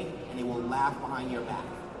every day, and they will laugh behind your back.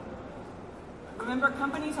 Remember,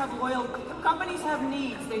 companies have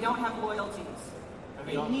needs. They don't have loyalties.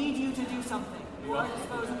 They need you to do something. You are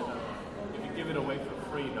disposable. If you give it away for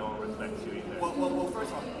free, no one respects you either. Well,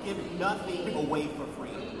 first of all, give nothing away for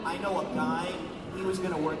free. I know a guy, he was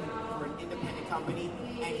going to work for an independent company,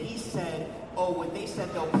 and he said, when they said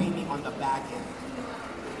they'll pay me on the back end.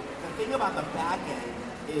 The thing about the back end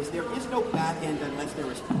is there is no back end unless there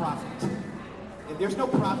is profit. If there's no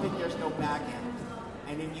profit, there's no back end.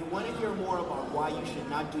 And if you want to hear more about why you should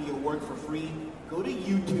not do your work for free, go to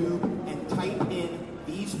YouTube and type in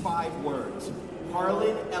these 5 words.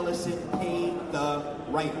 Harlan Ellison, pay the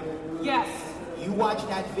writer. Yes. You watch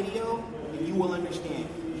that video, and you will understand.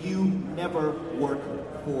 You never work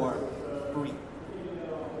for free.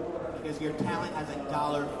 Because your talent has a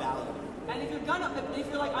dollar value. And if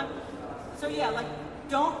you're like,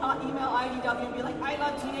 don't email IDW and be like, I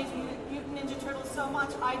love Teenage Mutant Ninja Turtles so much,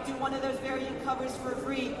 I do one of those variant covers for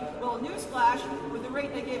free. Well, newsflash, with the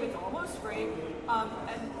rate they gave, it's almost free.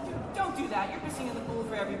 And don't do that. You're pissing in the pool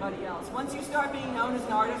for everybody else. Once you start being known as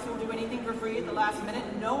an artist who will do anything for free at the last minute,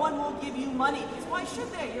 no one will give you money. Because why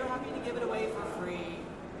should they? You're happy to give it away for free.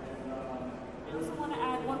 I also want to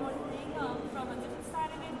add one more thing from a different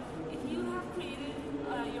side of it. If you have created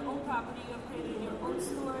your own property, you have created your own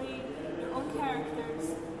story, your own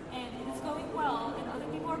characters, and it is going well, and other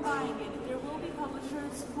people are buying it, there will be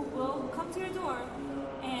publishers who will come to your door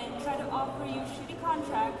and try to offer you shitty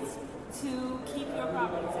contracts to keep your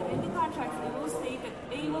properties. And in the contracts, they will state that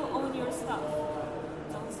they will own your stuff.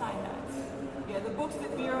 Don't sign that. Yeah, the books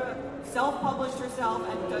that Vera self-published herself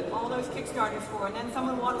and did all those Kickstarters for, and then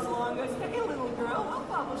someone waddles along and goes, hey, little girl, we'll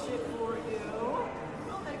publish it for you.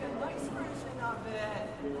 We'll make a nice version of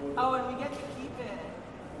it. Oh, and we get to keep it.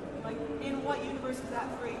 Like, in what universe is that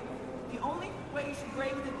free? The only way you should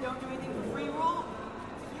break the don't do anything for free rule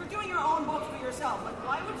is if you're doing your own book for yourself. Like,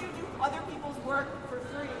 why would you do other people's work for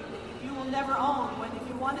free that you will never own? When if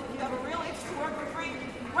you have a real itch to work for free,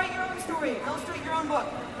 write your own story, illustrate your own book.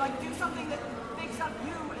 Like, do something that makes up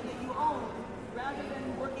you and that you own, rather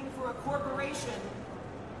than working for a corporation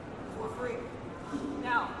for free.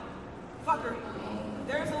 Now, fuckery.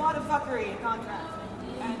 There's a lot of fuckery in contracts.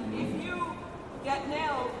 And if you get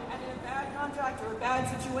nailed and in a bad contract or a bad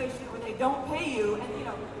situation where they don't pay you, and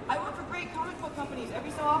I work for great comic book companies. Every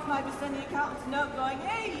so often I just send the accountants a note going,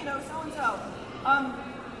 hey, so-and-so.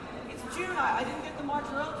 It's June, I didn't get the March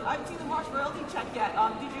royalty, I haven't seen the March royalty check yet.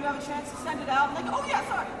 Did you have a chance to send it out? And they go, oh yeah,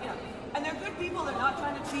 sorry. And they're good people, they're not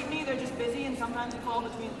trying to cheat me, they're just busy and sometimes they fall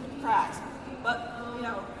between cracks. But,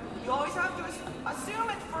 you always have to assume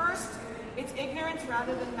at first it's ignorance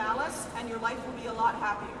rather than malice, and your life will be a lot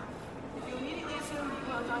happier. If you immediately assume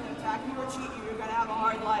people are trying to attack you or cheat you, you're going to have a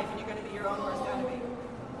hard life and you're going to be your own worst enemy.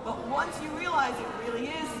 But once you realize it really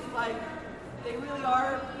is, like, they really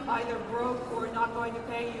are either broke or not going to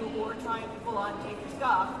pay you or trying to full on take your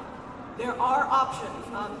stuff, there are options.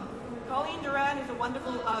 Colleen Duran is a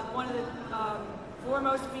wonderful, one of the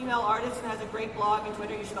foremost female artists and has a great blog and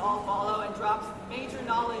Twitter you should all follow, and drops major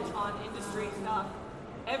knowledge on industry stuff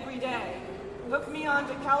every day. Hook me on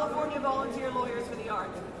to California Volunteer Lawyers for the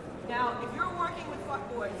Arts. Now, if you're working with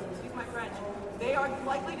fuckboys, excuse my French, they are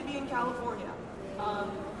likely to be in California.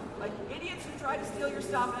 Like idiots who try to steal your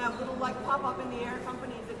stuff and have little pop-up-in-the-air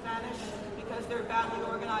companies that vanish because they're badly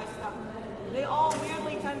organized stuff. They all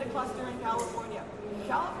weirdly tend to cluster in California.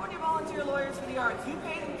 California Volunteer Lawyers for the Arts, you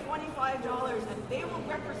pay them $25 and they will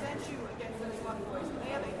represent you against those fuckboys.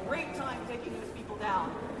 They have a great time taking those people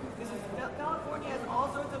down. Because California has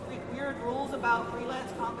all sorts of weird rules about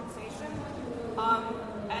freelance compensation.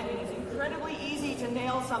 And it is incredibly easy to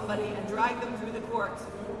nail somebody and drag them through the courts.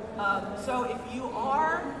 So if you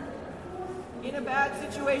are in a bad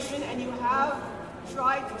situation and you have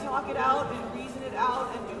tried to talk it out and reason it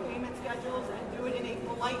out and do payment schedules and do it in a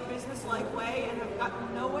polite, business-like way and have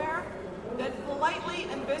gotten nowhere, then politely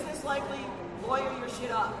and business-likely lawyer your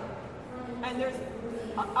shit up. And there's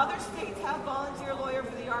other states have volunteer lawyer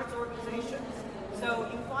for the arts organizations. So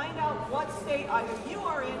you find out what state either you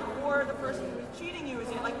are in or the person who's cheating you is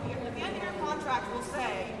in. Like at the end of your contract will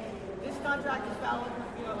say, this contract is valid,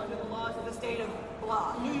 under the laws of the state of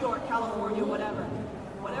blah, New York, California, whatever.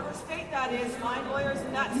 Whatever state that is, find lawyers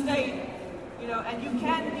in that state. And you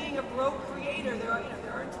can, being a broke creator, there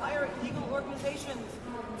are entire legal organizations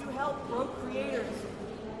to help broke creators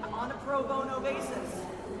on a pro bono basis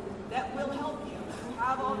that will help you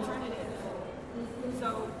have alternatives.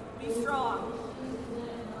 So be strong.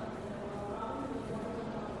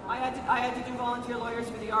 I had to do volunteer lawyers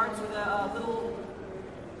for the arts with a little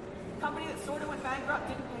company that sort of went bankrupt,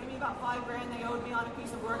 didn't pay me about $5,000 they owed me on a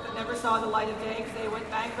piece of work that never saw the light of day because they went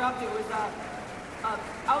bankrupt. It was a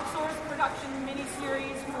outsourced production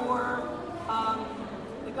miniseries for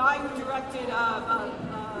the guy who directed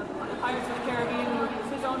Pirates of the Caribbean. It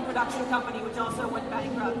was his own production company, which also went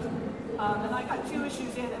bankrupt. And I got 2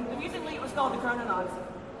 issues in, and recently it was called The Chrononauts.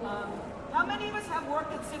 How many of us have work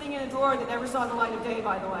that's sitting in a drawer that never saw the light of day,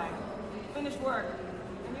 by the way? Finished work.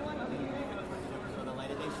 Anyone? Okay, Never saw the light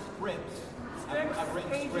of day. Scripts. I've written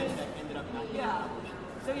pages. scripts that ended up not. Yeah.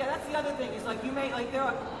 So yeah, that's the other thing. Is like you may like there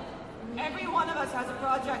are every one of us has a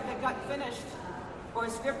project that got finished or a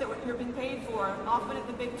script that you're being paid for, often at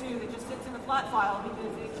the big two that just sits in a flat file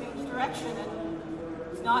because they changed direction and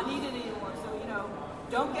it's not needed anymore. So,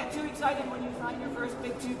 don't get too excited when you sign your first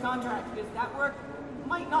big two contract because that work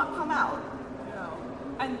might not come out.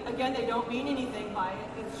 And again, they don't mean anything by it.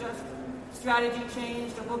 It's just strategy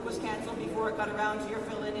changed, a book was canceled before it got around to your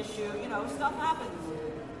fill-in issue. Stuff happens.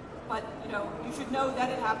 But, you should know that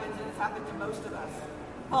it happens, and it's happened to most of us.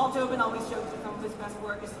 Paul Tobin always jokes that some of his best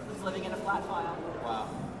work is living in a flat file. Wow.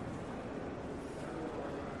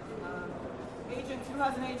 Agents, who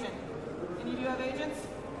has an agent? Any of you have agents?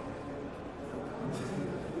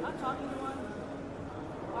 I'm talking to one.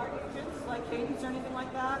 Are agents like Cadence or anything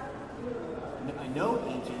like that? I know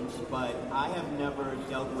agents, but I have never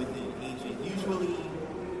dealt with an agent. Usually,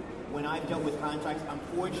 when I've dealt with contracts, I'm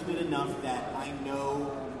fortunate enough that I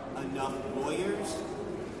know enough lawyers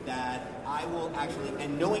that I will actually,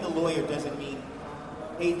 and knowing a lawyer doesn't mean,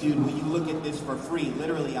 hey dude, will you look at this for free?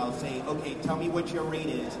 Literally, I'll say, okay, tell me what your rate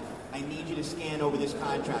is. I need you to scan over this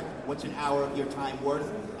contract. What's an hour of your time worth?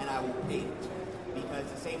 And I will pay it. Because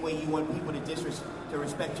the same way you want people to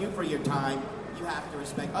respect you for your time, you have to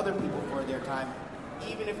respect other people for their time,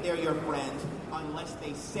 even if they're your friends, unless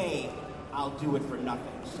they say, I'll do it for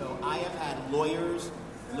nothing. So I have had lawyers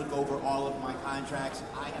look over all of my contracts.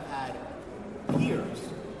 I have had peers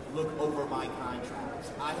look over my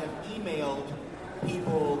contracts. I have emailed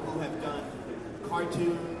people who have done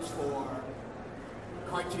cartoons for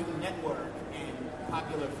Cartoon Network and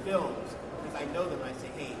popular films, because I know them. I say,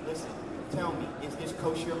 hey, listen, tell me, is this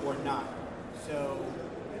kosher or not? So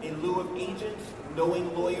in lieu of agents,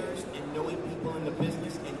 knowing lawyers and knowing people in the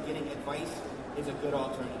business and getting advice is a good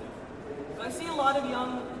alternative. So I see a lot of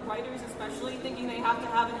young writers especially thinking they have to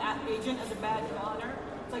have an agent as a badge of honor.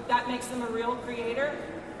 It's like that makes them a real creator.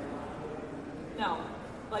 No.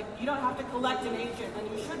 You don't have to collect an agent, and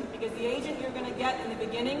you shouldn't, because the agent you're going to get in the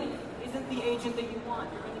beginning isn't the agent that you want.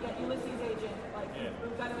 You're going to get Ulysses' agent, who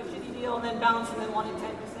got him a shitty deal and then bounced and then wanted 10%.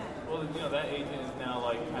 Well, that agent is now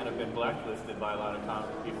kind of been blacklisted by a lot of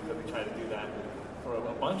comic people because they try to do that for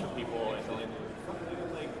a bunch of people.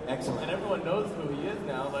 Excellent. And everyone knows who he is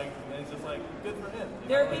now. And it's just good for him.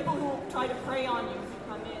 There are people who try to prey on you to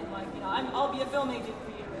come in. I'll be a film agent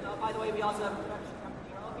for you. And by the way, we also have a production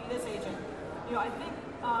company. Or I'll be this agent. I think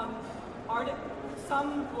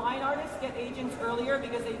some line artists get agents earlier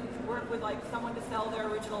because they work with someone to sell their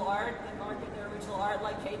original art and market their original art,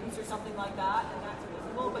 like Cadence or something like that, and that's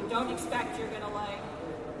visible. But don't expect you're gonna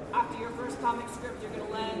after your first comic script, you're gonna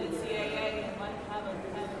land at CAA and have an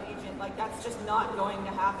agent. That's just not going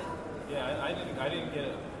to happen. Yeah, I didn't get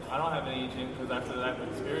it. I don't have an agent because after that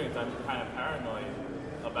experience, I'm kind of paranoid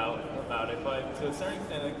about it. But to a certain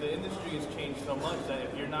extent, the industry has changed so much that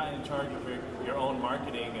if you're not in charge of your own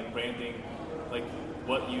marketing and branding,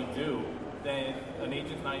 what you do, then an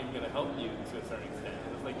agent's not even going to help you to a certain extent.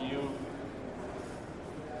 It's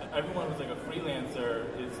everyone who's a freelancer,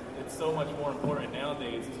 it's so much more important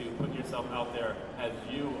nowadays to put yourself out there as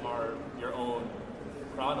you are your own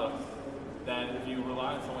product than if you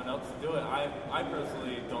rely on someone else to do it. I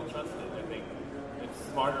personally don't trust it. I think it's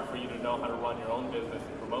smarter for you to know how to run your own business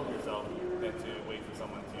and promote yourself than to wait for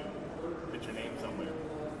someone to put your name somewhere.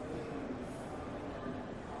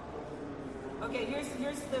 Okay, here's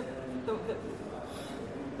the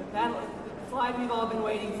slide we've all been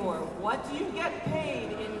waiting for. What do you get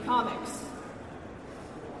paid in comics?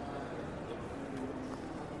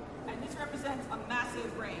 And this represents a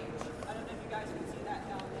massive range. I don't know if you guys can see that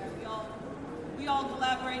down there. We all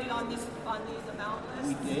collaborated on these amount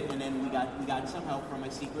lists. We did, and then we got some help from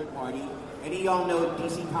a secret party. Any of y'all know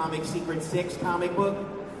DC Comics Secret 6 comic book?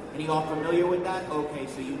 Any of y'all familiar with that? Okay,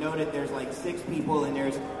 so you know that there's 6 people and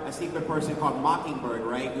there's a secret person called Mockingbird,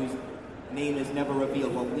 right? Whose name is never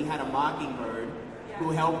revealed. Well, we had a Mockingbird who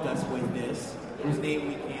helped us with this, whose name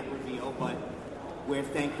we can't reveal, but we're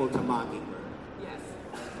thankful to Mockingbird. Yes.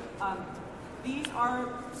 These are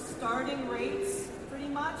starting rates, pretty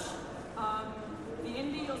much. The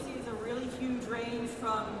indie you'll see is a really huge range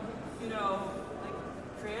from,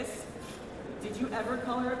 Chris, did you ever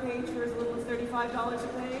color a page for as little as $35 a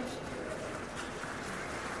page?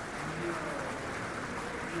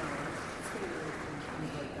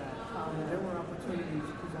 There were opportunities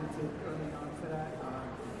presented early on for that,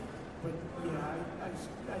 but yeah,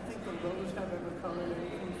 I think the lowest I've ever colored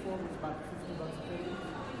anything for was about $50 a page,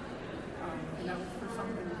 and that was for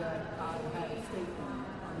something that I had a stake on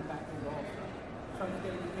the back end also. So I was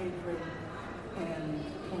getting a page rate and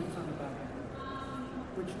points on the back end,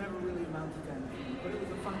 which never really amounted to anything, but it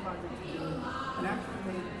was a fun project to do, and actually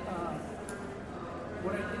made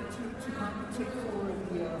what I did to compensate for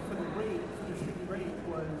the rate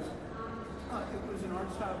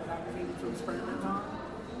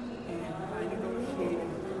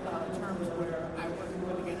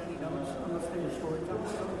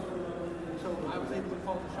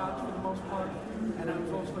I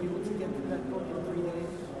was also able to get through that book in 3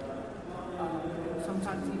 days,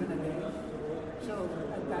 sometimes even a day. So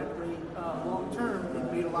at that rate, long term, it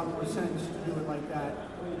made a lot more sense to do it like that,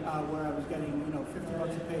 where I was getting, $50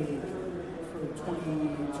 a page for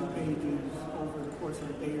 22 pages over the course of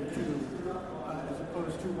a day or two, as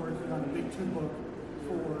opposed to working on a big 2 book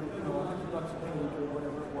for, $100 a page or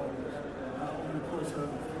whatever it was, over the course of,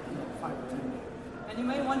 5 or 10 days. And you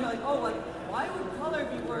may wonder, why would color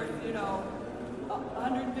be worth,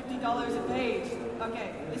 $150 a page?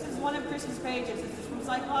 Okay, this is one of Chris's pages. This is from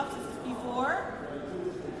Cyclops. This is before.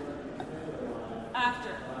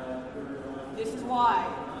 After. This is why.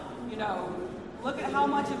 Look at how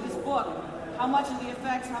much of this book, how much of the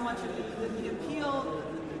effects, how much of the appeal,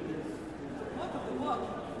 look at the book.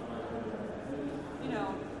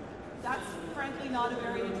 That's frankly not a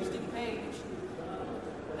very interesting page.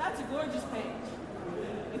 That's a gorgeous page.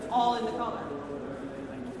 It's all in the color.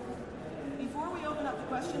 Before we open up the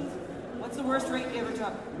questions, what's the worst rate you ever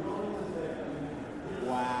took?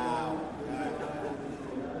 Wow.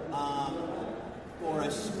 For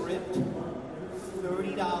a script,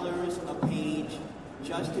 $30 a page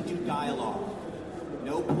just to do dialogue.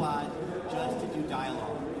 No plot, just to do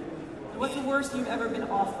dialogue. What's the worst you've ever been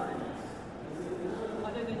offered?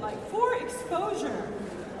 Other than for exposure.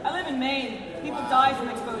 I live in Maine. People die from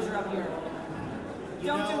exposure up here.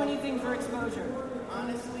 Don't do anything for exposure.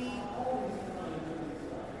 Honestly,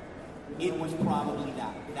 it was probably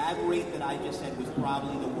that. That rate that I just said was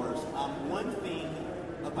probably the worst. One thing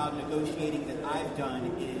about negotiating that I've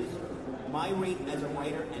done is my rate as a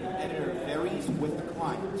writer and editor varies with the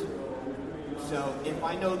client. So if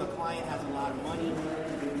I know the client has a lot of money,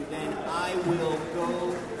 then I will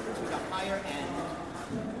go to the higher end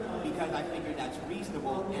because I figure that's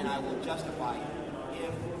reasonable and I will justify it.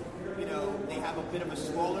 If they have a bit of a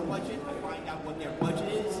smaller budget, I find out what their budget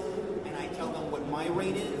is and I tell them what my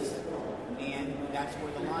rate is, and that's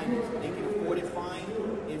where the line is. If they can afford it, fine.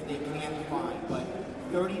 If they can't, fine. But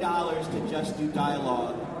 $30 to just do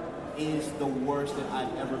dialogue is the worst that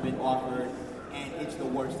I've ever been offered, and it's the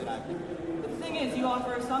worst that I've been. The thing is, you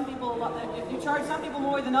offer some people a lot. You charge some people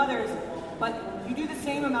more than others, but you do the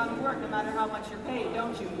same amount of work no matter how much you're paid,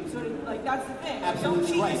 don't you? You sort of that's the thing. Absolutely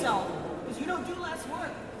don't cheat right. yourself because you don't do less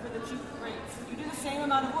work for the cheap rates. You do the same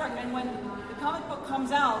amount of work, and when the comic book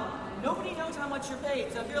comes out, nobody knows how much you're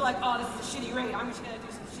paid. So if you're like, oh, this is a shitty rate, I'm just going to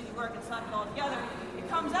do some shitty work and slap it all together, it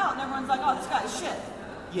comes out and everyone's like, oh, this guy's shit.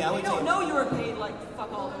 Yeah, you don't know you were paid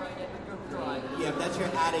fuck all the right at your drive. Yeah, if that's your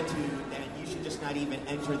attitude, then you should just not even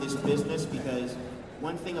enter this business, because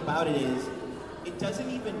one thing about it is, it doesn't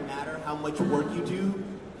even matter how much work you do,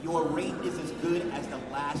 your rate is as good as the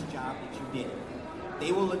last job that you did.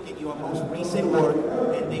 They will look at your most recent work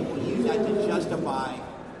and they will use that to justify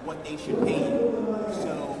what they should pay you.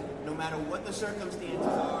 So no matter what the circumstances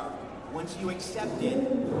are, once you accept it,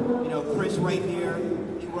 Chris right here,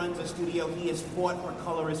 he runs a studio. He has fought for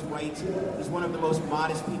colorist rights. He's one of the most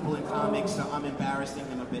modest people in comics, so I'm embarrassing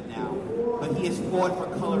him a bit now. But he has fought for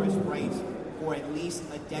colorist rights for at least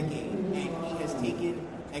a decade, and he has taken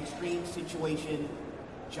extreme situation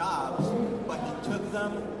jobs, but he took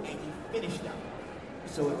them and he finished them.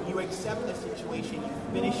 So if you accept the situation, you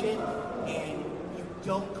finish it, and you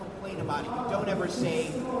don't complain about it. You don't ever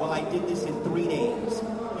say, well, I did this in 3 days.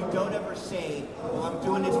 You don't ever say, well, I'm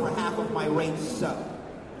doing this for half of my rate, so.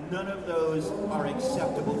 None of those are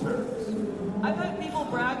acceptable terms. I've had people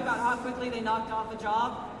brag about how quickly they knocked off a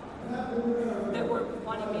job that were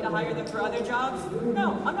wanting me to hire them for other jobs.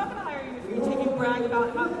 No, I'm not going to hire you if you brag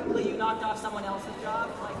about how quickly you knocked off someone else's job,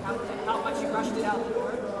 like how much you rushed it out the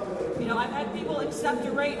door. I've had people accept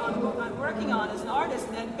a rate on the book I'm working on as an artist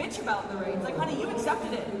and then bitch about the rate. It's like, honey, you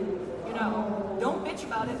accepted it. Don't bitch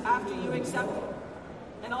about it after you accept it.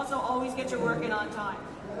 And also always get your work in on time.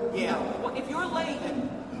 Yeah. If you're late,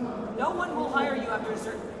 no one will hire you after a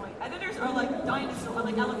certain point. Editors are like dinosaurs,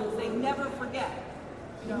 like elephants. They never forget.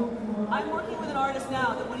 I'm working with an artist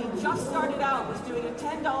now that when he just started out was doing a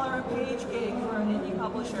 $10 a page gig for an indie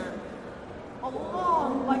publisher a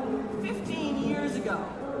long, 15 years ago.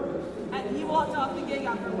 And he walked off the gig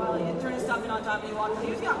after a while. He didn't turn his stuff in on time and he walked away.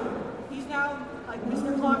 He was young. He's now like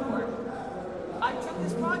Mr. Clockwork. I took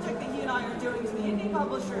this project that he and I are doing to the indie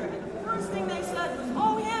publisher, and the first thing they said was,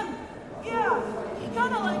 oh, him! Yeah, he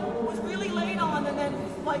kind of was really late on and then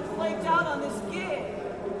flaked out on this gig.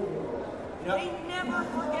 They never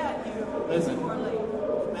forget you if you are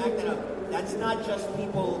late. Back that up. That's not just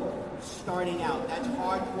people starting out. That's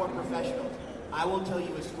hardcore professionals. I will tell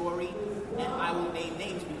you a story, and I will name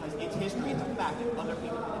names because it's history, it's a fact, and other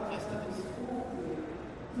people can attest to this.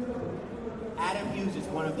 Adam Hughes is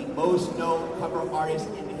one of the most known cover artists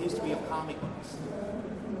in the history of comic books.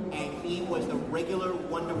 And he was the regular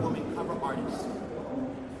Wonder Woman cover artist.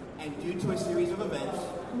 And due to a series of events,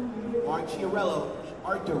 Mark Chiarello, the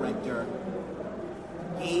art director,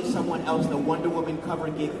 gave someone else the Wonder Woman cover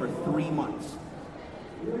gig for 3 months.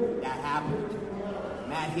 That happened.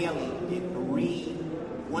 Matt Haley did 3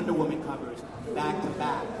 Wonder Woman covers back to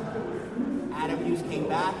back. Adam Hughes came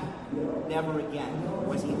back, never again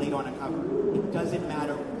was he late on a cover. It doesn't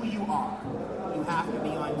matter who you are, you have to be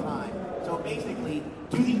on time. So basically,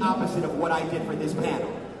 do the opposite of what I did for this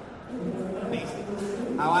panel.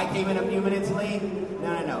 Basically. How I came in a few minutes late?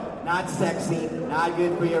 No. Not sexy, not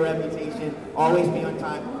good for your reputation. Always be on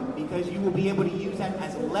time, because you will be able to use that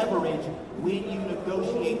as leverage when you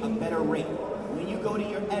negotiate a better rate. When you go to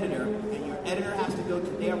your editor, and your editor has to go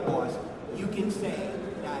to their boss, you can say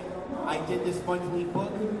that I did this monthly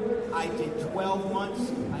book, I did 12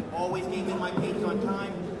 months, I always gave in my pages on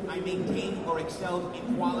time, I maintained or excelled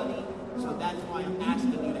in quality, so that's why I'm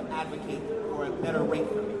asking you to advocate for a better rate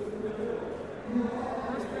for me.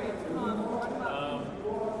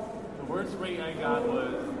 The worst rate I got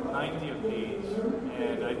was 90 a page,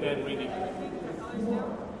 and I then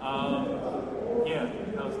yeah,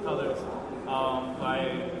 that was colors.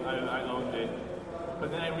 I owned it. But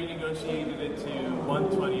then I renegotiated it to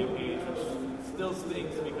 120 a page, which still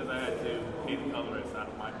stinks because I had to pay the colorist out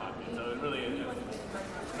of my pocket. So it really is.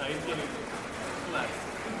 No, he's getting less.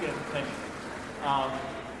 He's getting pennies.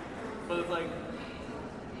 But it's like,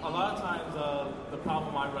 a lot of times the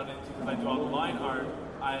problem I run into, because I draw the line art,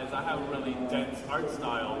 is I have a really dense art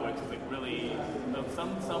style, which is like really,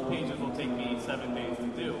 some pages will take me 7 days to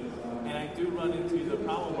do. And I do run into the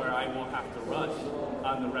problem where I will have to rush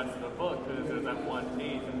on the rest of the book because there's that one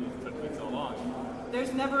page and it took me so long.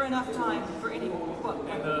 There's never enough time for any book.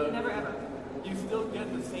 And, never ever. You still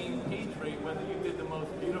get the same page rate whether you did the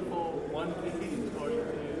most beautiful one page or you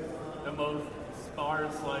did the most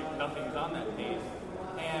sparse, like nothing's on that page.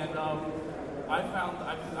 And I found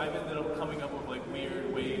I've ended up coming up with like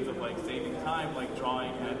weird ways of like saving time, like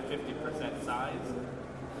drawing at 50% size.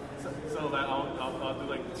 So that I'll do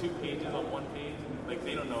like 2 pages on 1 page. Like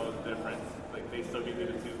they don't know the difference. Like they still give you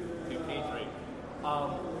the two page rate.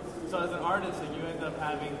 So as an artist, you end up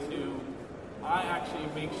having to. I actually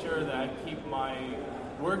make sure that I keep my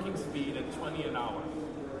working speed at 20 an hour.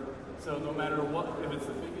 So no matter what, if it's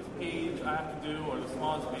the biggest page I have to do or the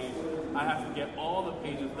smallest page, I have to get all the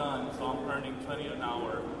pages done. So I'm earning 20 an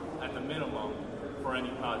hour at the minimum for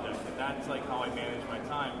any project, and that's like how I manage my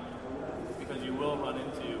time. Because you will run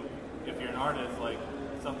into, if you're an artist, like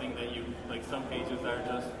something that you, like some pages that are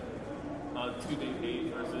just a 2-day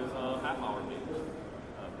page versus a half-hour page.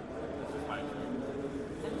 That's just my experience.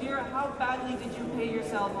 And Vera, how badly did you pay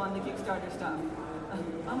yourself on the Kickstarter stuff? I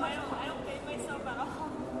don't pay myself at all.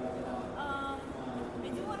 I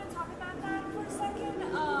do want to talk about that for a second.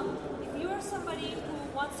 If you are somebody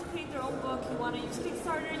who wants to create their own book, you want to use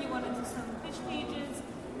Kickstarter, you want to do some pitch pages,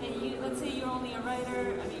 and let's say you're only a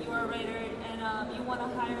writer, you are a writer, and you want to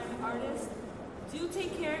hire an artist, do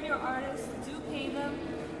take care of your artists, do pay them.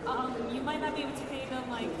 You might not be able to pay them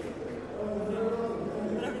like,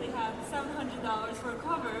 whatever they have, $700 for a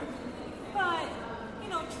cover, but,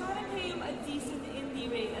 try to pay them a decent indie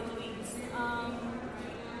rate at least.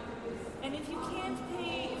 And if you can't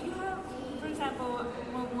pay, if you have, for example,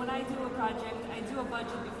 when I do a project, I do a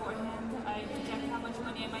budget beforehand. I project how much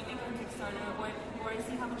money I might make on Kickstarter, or I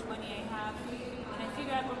see how much money I have, and I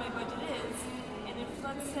figure out what my budget is. And if,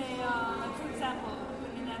 let's say, for example,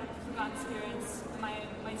 in that Forgotten Spirits, my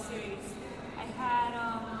series, I had,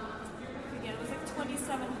 it was like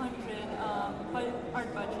 $2,700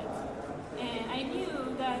 art budget. And I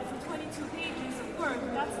knew that for 22 pages of work,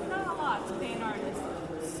 that's not a lot to pay an artist.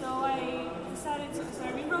 So I decided to, so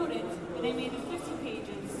I rewrote it, and I made it 50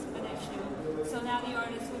 pages an issue. So now the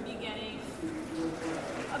artist would be getting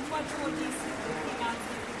a much more decent, looking out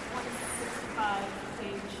to 165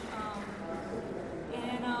 page.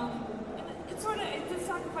 And it's a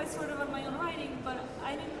sacrifice sort of on my own writing, but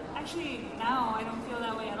I didn't, actually now I don't feel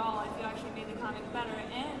that way at all. I feel actually made the comic better,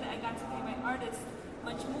 and I got to pay my artist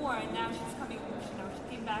much more, and now she's coming, she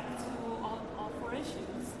came back to all 4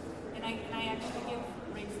 issues. And I actually give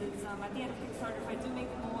raises at the end of Kickstarter if I do make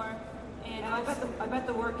more. And I bet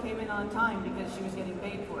the work came in on time because she was getting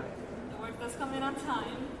paid for it. The work does come in on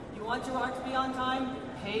time. You want your art to be on time?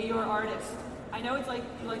 Pay your artist. I know it's like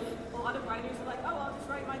a lot of writers are like, oh, I'll just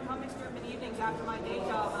write my comic strip in the evenings after my day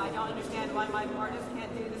job, and I don't understand why my artist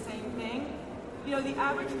can't do the same thing. The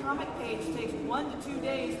average comic page takes 1 to 2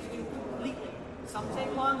 days to do completely. Some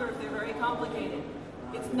take longer if they're very complicated.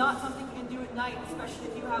 It's not something you can do at night, especially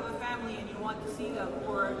if you have a family and you want to see them,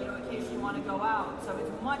 or occasionally you want to go out. So it's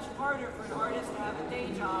much harder for an artist to have a day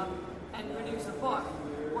job and produce a book.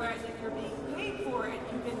 Whereas if you're being paid for it,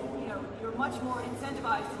 you can, you're much more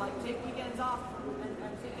incentivized to like take weekends off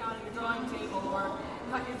and sit down at your drawing table, or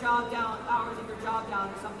cut your job down, hours of your job down,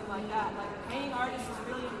 or something like that. Like paying artists is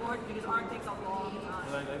really important because art takes a long time.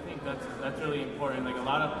 Well, I think that's really important. Like a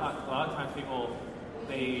lot of times people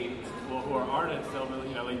who are artists, they'll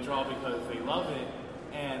really, they draw because they love it.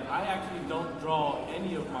 And I actually don't draw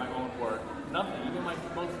any of my own work. Nothing. Even my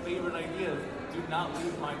most favorite ideas do not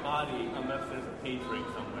leave my body unless there's a page break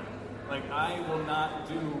somewhere. Like I will not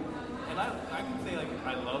do, and I can say like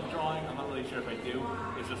I love drawing. I'm not really sure if I do.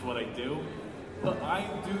 It's just what I do. But I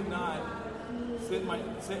do not sit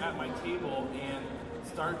at my table and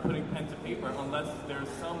start putting pen to paper unless there's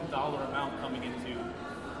some dollar amount coming into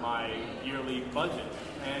my yearly budget.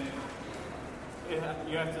 And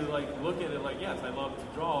you have to like look at it like, yes, I love to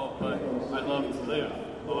draw, but I love to live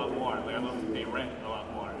a lot more. Like I love to pay rent a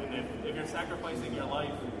lot more. And if you're sacrificing your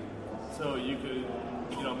life so you could,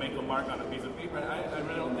 make a mark on a piece of paper, I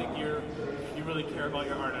really don't think you really care about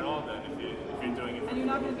your art at all then if you're doing it. And you're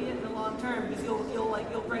not going to be in the long term because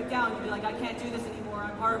you'll break down. You'll be like, I can't do this anymore.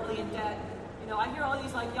 I'm horribly in debt. I hear all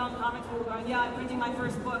these like young comics people going, yeah, I'm printing my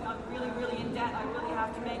first book. I'm really, really in debt. I really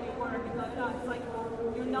have to make it work. It's like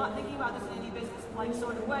you're not thinking about this in any business-like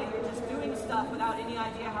sort of way. You're just doing stuff without any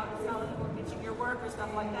idea how to sell it or pitching your work or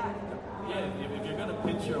stuff like that. Yeah, if you're going to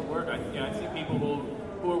pitch your work, I see people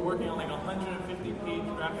who are working on like 150-page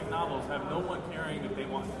graphic novels have no one caring if they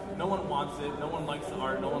want. No one wants it. No one likes the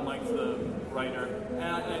art. No one likes the writer.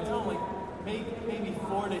 And I tell them like, make maybe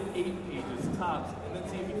 4 to 8 pages tops, and then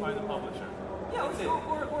see if you find a publisher. Yeah,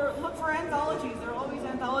 or look for anthologies. There are always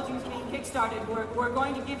anthologies being kickstarted. We're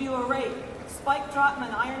going to give you a rate. Spike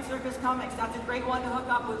Trotman, Iron Circus Comics, that's a great one to hook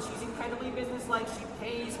up with. She's incredibly businesslike. She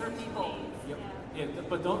pays her people. Yep. Yeah,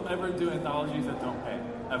 but don't ever do anthologies that don't pay,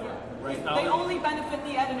 ever. Right. They only benefit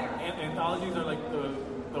the editor. Anthologies are like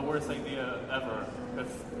the worst idea ever,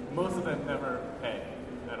 because most of them never pay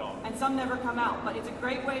at all. And some never come out, but it's a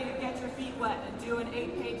great way to get your feet wet and do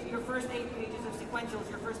your first 8 pages of sequentials,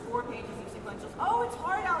 your first 4 pages of sequentials. Oh, it's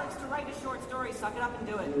hard, Alex, to write a short story. Suck it up and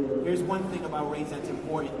do it. Here's one thing about rates that's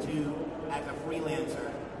important too as a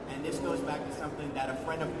freelancer, and this goes back to something that a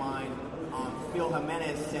friend of mine, Phil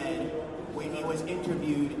Jimenez, said when he was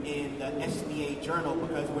interviewed in the SVA Journal,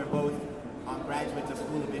 because we're both graduates of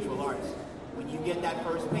School of Visual Arts. When you get that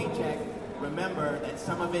first paycheck, remember that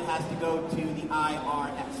some of it has to go to the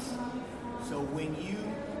IRS. So when you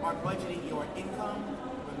are budgeting your income,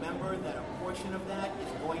 remember that a portion of that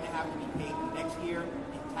is going to have to be paid next year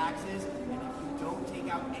in taxes, and if you don't take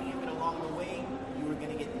out any of it along the way, you are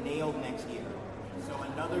going to get nailed next year. So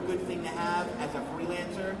another good thing to have as a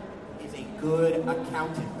freelancer is a good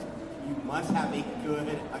accountant. You must have a good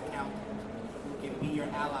accountant who can be your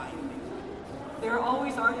ally in things. There are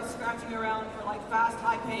always artists scratching around for like fast,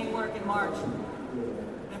 high-paying work in March.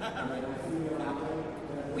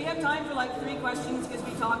 We have time for like 3 questions because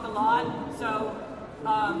we talked a lot. So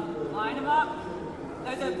line them up.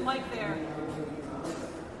 There's a mic there.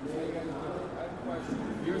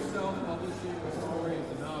 You're self-publishing a story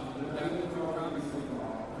as a novel, adapted to a comic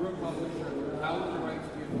book through a publisher. How would the rights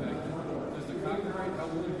be affected? Does the copyright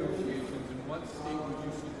help with negotiations? In what state would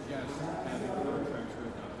you suggest having contracts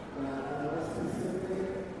with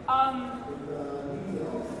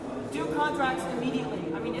Do contracts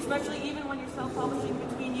immediately. I mean, especially even when you're self-publishing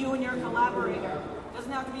between you and your collaborator. It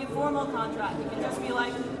doesn't have to be a formal contract. It can just be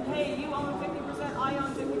like, hey, you own 50%, I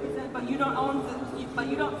own 50%, but you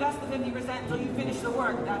don't vest the 50% until you finish the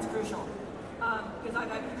work. That's crucial. Because I've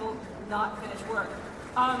had people not finish work.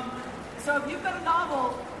 So if you've got a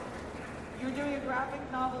novel, you're doing a graphic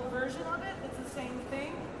novel version of it. It's the same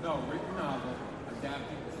thing. No, written novel,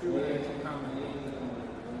 adapted to an actual comic book.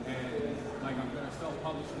 And like I'm going to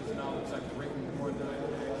self-publish this novel. It's like written more than I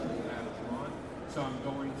actually have drawn. So I'm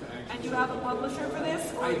going to actually. And you have a publisher for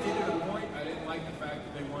this? I did at a point. I didn't like the fact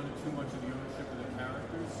that they wanted too much of the ownership of the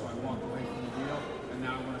characters, so I walked away from the deal. And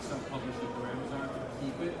now I want to self-publish it through Amazon to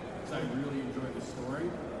keep it, because I really enjoy the story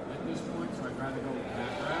at this point. So I'd rather go with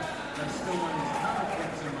that route. But I still want it as a comic book,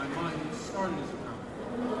 because in my mind it started as a comic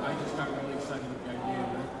book. I just got really excited with the idea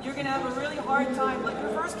of it. You're going to have a really hard time. Like, your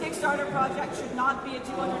first Kickstarter project should not be a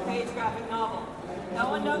 200-page graphic novel. No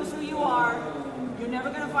one knows who you are. You're never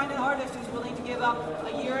going to find an artist who's willing to give up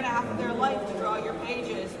a year and a half of their life to draw your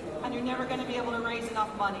pages, and you're never going to be able to raise enough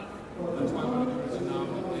money. That's why I want to do it as a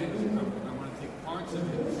novel and as a comic book. I want to take parts of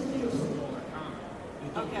it and be a smaller comic.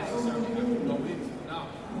 It don't necessarily have to go into the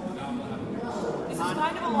novel. The novel has to be a story. This is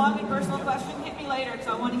kind of a long and personal question. Hit me later because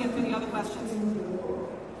I want to get through the other questions.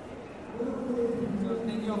 So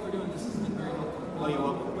thank you all for doing this. This has been very helpful. Oh, you're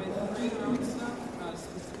welcome. With creating your own stuff,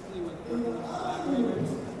 specifically with working with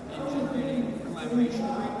collaborators and generating collaboration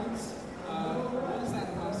agreements, what does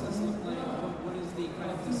that process look like? What is the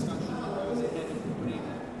kind of discussion that goes ahead of putting,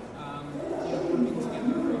 putting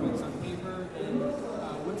together agreements on paper, and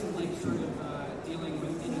what's it like sort of dealing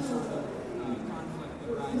with any sort of conflict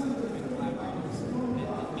that arises between collaborators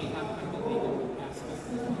that may have kind of a legal aspect?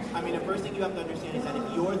 I mean, the first thing you have to understand is that if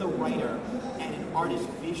you're the writer and an artist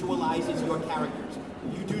visualizes your characters,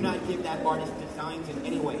 you do not give that artist designs in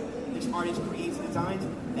any way. This artist creates designs,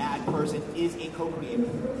 that person is a co-creator.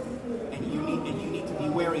 And you need to be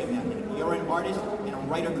wary of that. And if you're an artist and a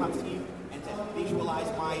writer comes to you and says, visualize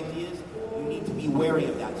my ideas, you need to be wary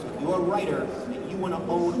of that. So if you're a writer and you want to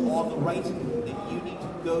own all the rights, then you need to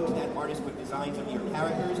go to that artist with designs of your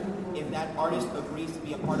characters. If that artist agrees to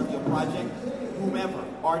be a part of your project, whomever,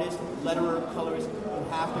 artist, letterer, colorist, you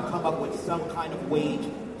have to come up with some kind of wage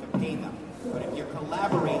to pay them. But if you're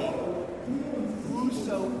collaborating,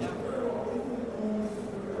 whosoever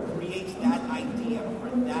creates that idea or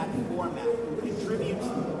that format, who contributes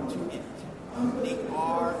to it, they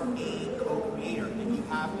are a co-creator, and you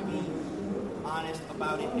have to be honest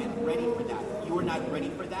about it and ready for that. If you are not ready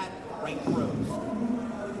for that, write prose.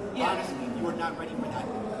 Yeah. Honestly, if you are not ready for that,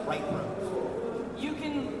 write prose. You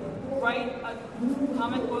can write a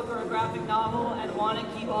comic book or a graphic novel and want to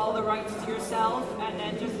keep all the rights to yourself and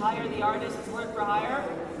then just hire the artist as work for hire.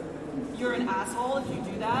 You're an asshole if you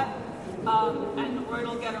do that, and word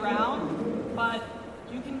will get around, but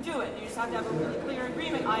you can do it. You just have to have a really clear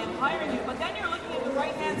agreement. I am hiring you, but then you're looking at the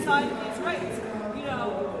right-hand side of these rights. You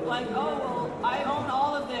know, like, oh, well, I own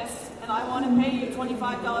all of this, and I want to pay you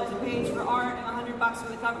 $25 a page for art and $100 for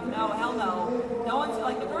the cover. No, hell no. No one's,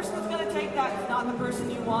 like, the person that's going to take that is not the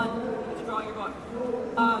person you want to draw your book.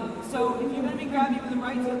 So if you're going to be grabbing with the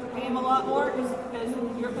rights, you have to pay them a lot more because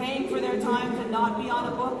you're paying for their time to not be on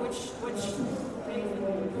a book, which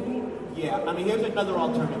Yeah, I mean, here's another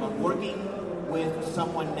alternative. I'm working with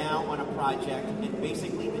someone now on a project, and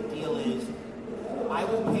basically the deal is, I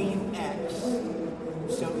will pay you X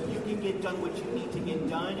so you can get done what you need to get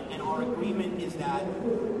done, and our agreement is that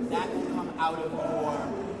that will come out of your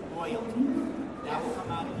royalty. That will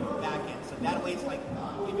come out of your back end. So that way it's like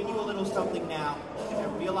giving you a little something now, because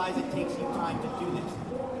I realize it takes you time to do this.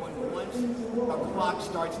 But once a clock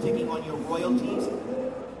starts ticking on your royalties,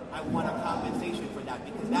 I want a compensation for that,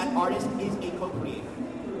 because that artist is a co-creator.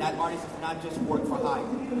 That artist is not just work for hire.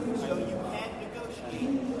 So you can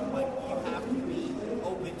negotiate, but you have to be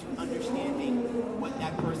open to understanding what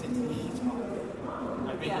that person's needs are.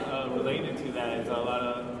 I think related to that is a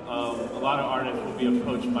lot of artists will be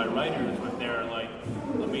approached by writers with their like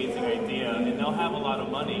amazing idea, and they'll have a lot of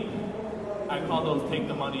money. I call those take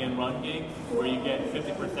the money and run gigs, where you get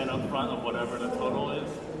 50% up front of whatever the total is,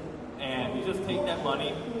 and you just take that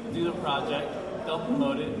money, do the project, they'll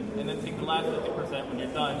promote it, and then take the last 50% when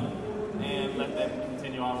you're done, and let them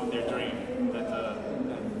continue on with their dream. That's how.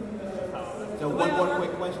 So one more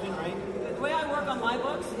quick question, right? The way I work on my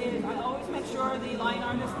books is I always make sure the line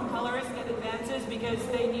artists and colorists get advances because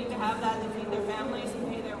they need to have that to feed their families and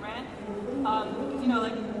pay their rent. Because, you know,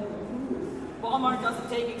 like, Walmart doesn't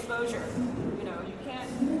take exposure. You know, you can't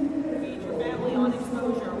feed your family on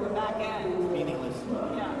exposure. We're back end. Meaningless.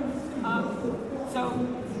 Yeah. So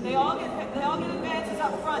they all get advances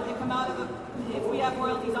up front that come out of if we have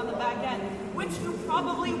royalties on the back end, which you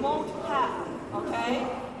probably won't have. Okay.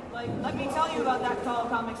 Like, let me tell you about that Tall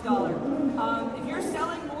Comics dollar. If you're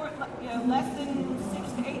selling more, less than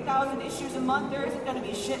 6,000 to 8,000 issues a month, there isn't going to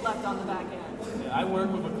be shit left on the back end. Yeah, I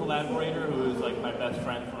work with a collaborator who is like my best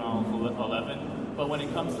friend from Alpha 11. But when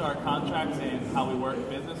it comes to our contracts and how we work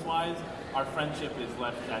business-wise, our friendship is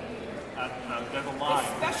left at there's a line.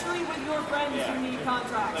 Especially with your friends who need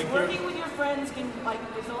contracts. Like working with your friends can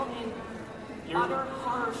result in utter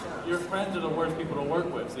horror shows. Your friends are the worst people to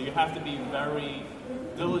work with, so you have to be very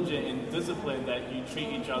diligent and disciplined that you treat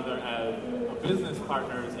each other as business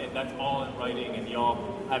partners, and that's all in writing, and you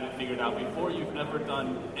all have it figured out before you've ever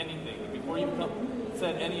done anything. Before you've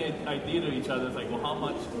said any idea to each other, it's like, well, how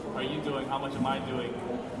much are you doing? How much am I doing?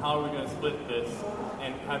 How are we going to split this?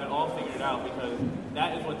 And have it all figured out, because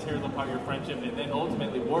that is what tears apart your friendship, and then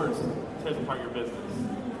ultimately, worse, tears apart your business.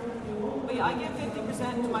 But yeah, I give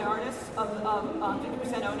 50% to my artists of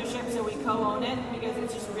 50% ownership, so we co-own it, because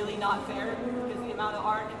it's just really not fair, because the amount of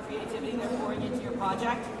art and creativity they're pouring into your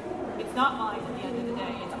project, it's not mine at the end of the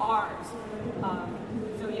day, it's ours.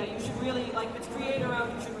 So yeah, you should really, like, if it's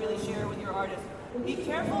creator-owned, you should really share with your artists. Be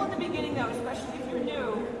careful in the beginning, though, especially if you're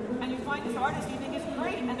new, and you find this artist you think is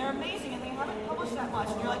great, and they're amazing, and they haven't published that much,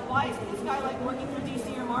 and you're like, why isn't this guy like working for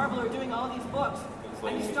DC or Marvel or doing all these books?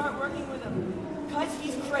 And you start working with him, because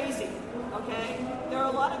he's crazy, okay? There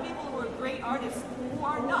are a lot of people who are great artists who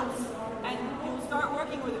are nuts, and you'll start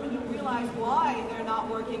working with them, and you realize why they're not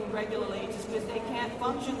working regularly, just because they can't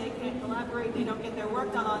function, they can't collaborate, they don't get their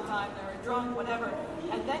work done on time, they're drunk, whatever,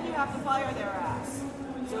 and then you have to fire their ass.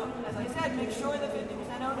 So, as I said, make sure that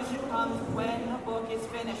 50% ownership comes when the book is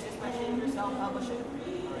finished, especially if you're self-publishing.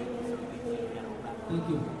 Thank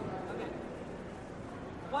you. Okay.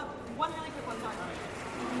 One really quick one, sorry.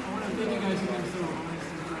 I want to thank you guys again so much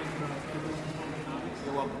for comics.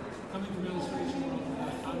 You're welcome. Coming from illustration world to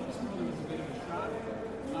the comics world, it was a bit of a shock.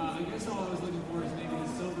 I guess all I was looking for is maybe the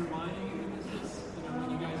silver lining in the business. You know,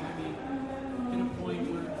 when you guys maybe hit a point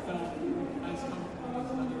where it felt as comfortable as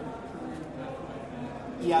another career pathway.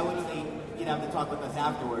 Yeah, I would say you'd have to talk with us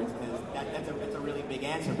afterwards, because that's a really big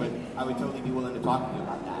answer, but I would totally be willing to talk to you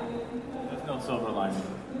about that. There's no silver lining.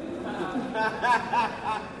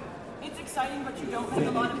 It's exciting, but you don't make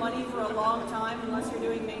a lot of money for a long time unless you're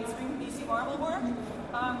doing mainstream DC Marvel work.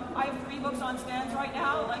 I have 3 books on stands right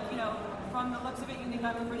now. Like, you know, from the looks of it, you think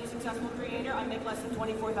I'm a pretty successful creator. I make less than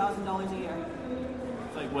 $24,000 a year.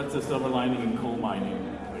 It's like, what's the silver lining in coal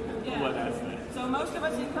mining? Yeah. What aspect? So most of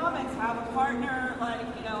us in comics have a partner, like,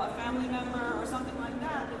 you know, a family member or something like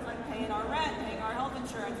that, that's like paying our rent, paying our health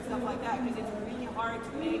insurance and stuff like that, because it's really hard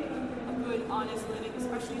to make a good, honest living,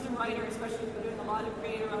 especially as a writer, especially if you're doing a lot of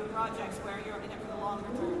creator-owned projects where you're in it for the longer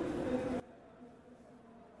term.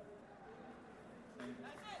 That's it.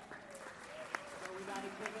 So we got to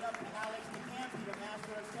give it up to Alex DeCampi, the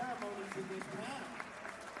master of ceremonies in this panel.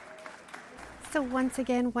 So once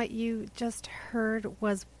again, what you just heard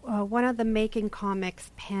was one of the Making Comics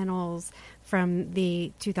panels from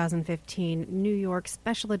the 2015 New York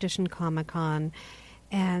Special Edition Comic-Con.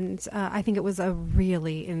 And I think it was a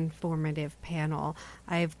really informative panel.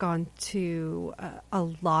 I've gone to a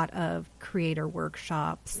lot of creator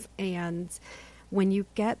workshops, and when you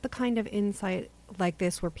get the kind of insight like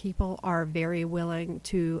this where people are very willing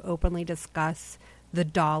to openly discuss the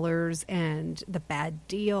dollars and the bad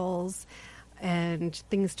deals and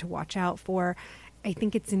things to watch out for, I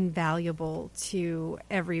think it's invaluable to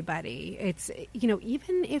everybody. It's, you know,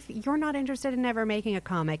 even if you're not interested in ever making a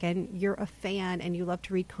comic and you're a fan and you love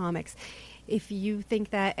to read comics, if you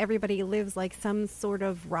think that everybody lives like some sort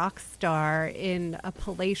of rock star in a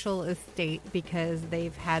palatial estate because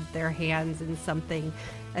they've had their hands in something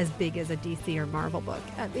as big as a DC or Marvel book,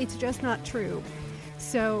 it's just not true.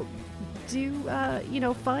 So do,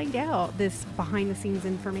 find out this behind-the-scenes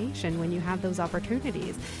information when you have those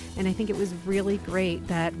opportunities. And I think it was really great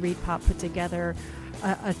that ReedPop put together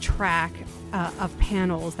a track of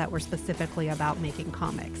panels that were specifically about making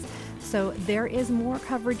comics. So there is more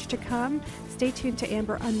coverage to come. Stay tuned to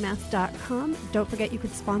AmberUnmasked.com. Don't forget you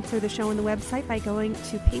could sponsor the show on the website by going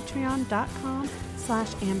to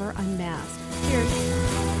patreon.com/AmberUnmasked. Cheers.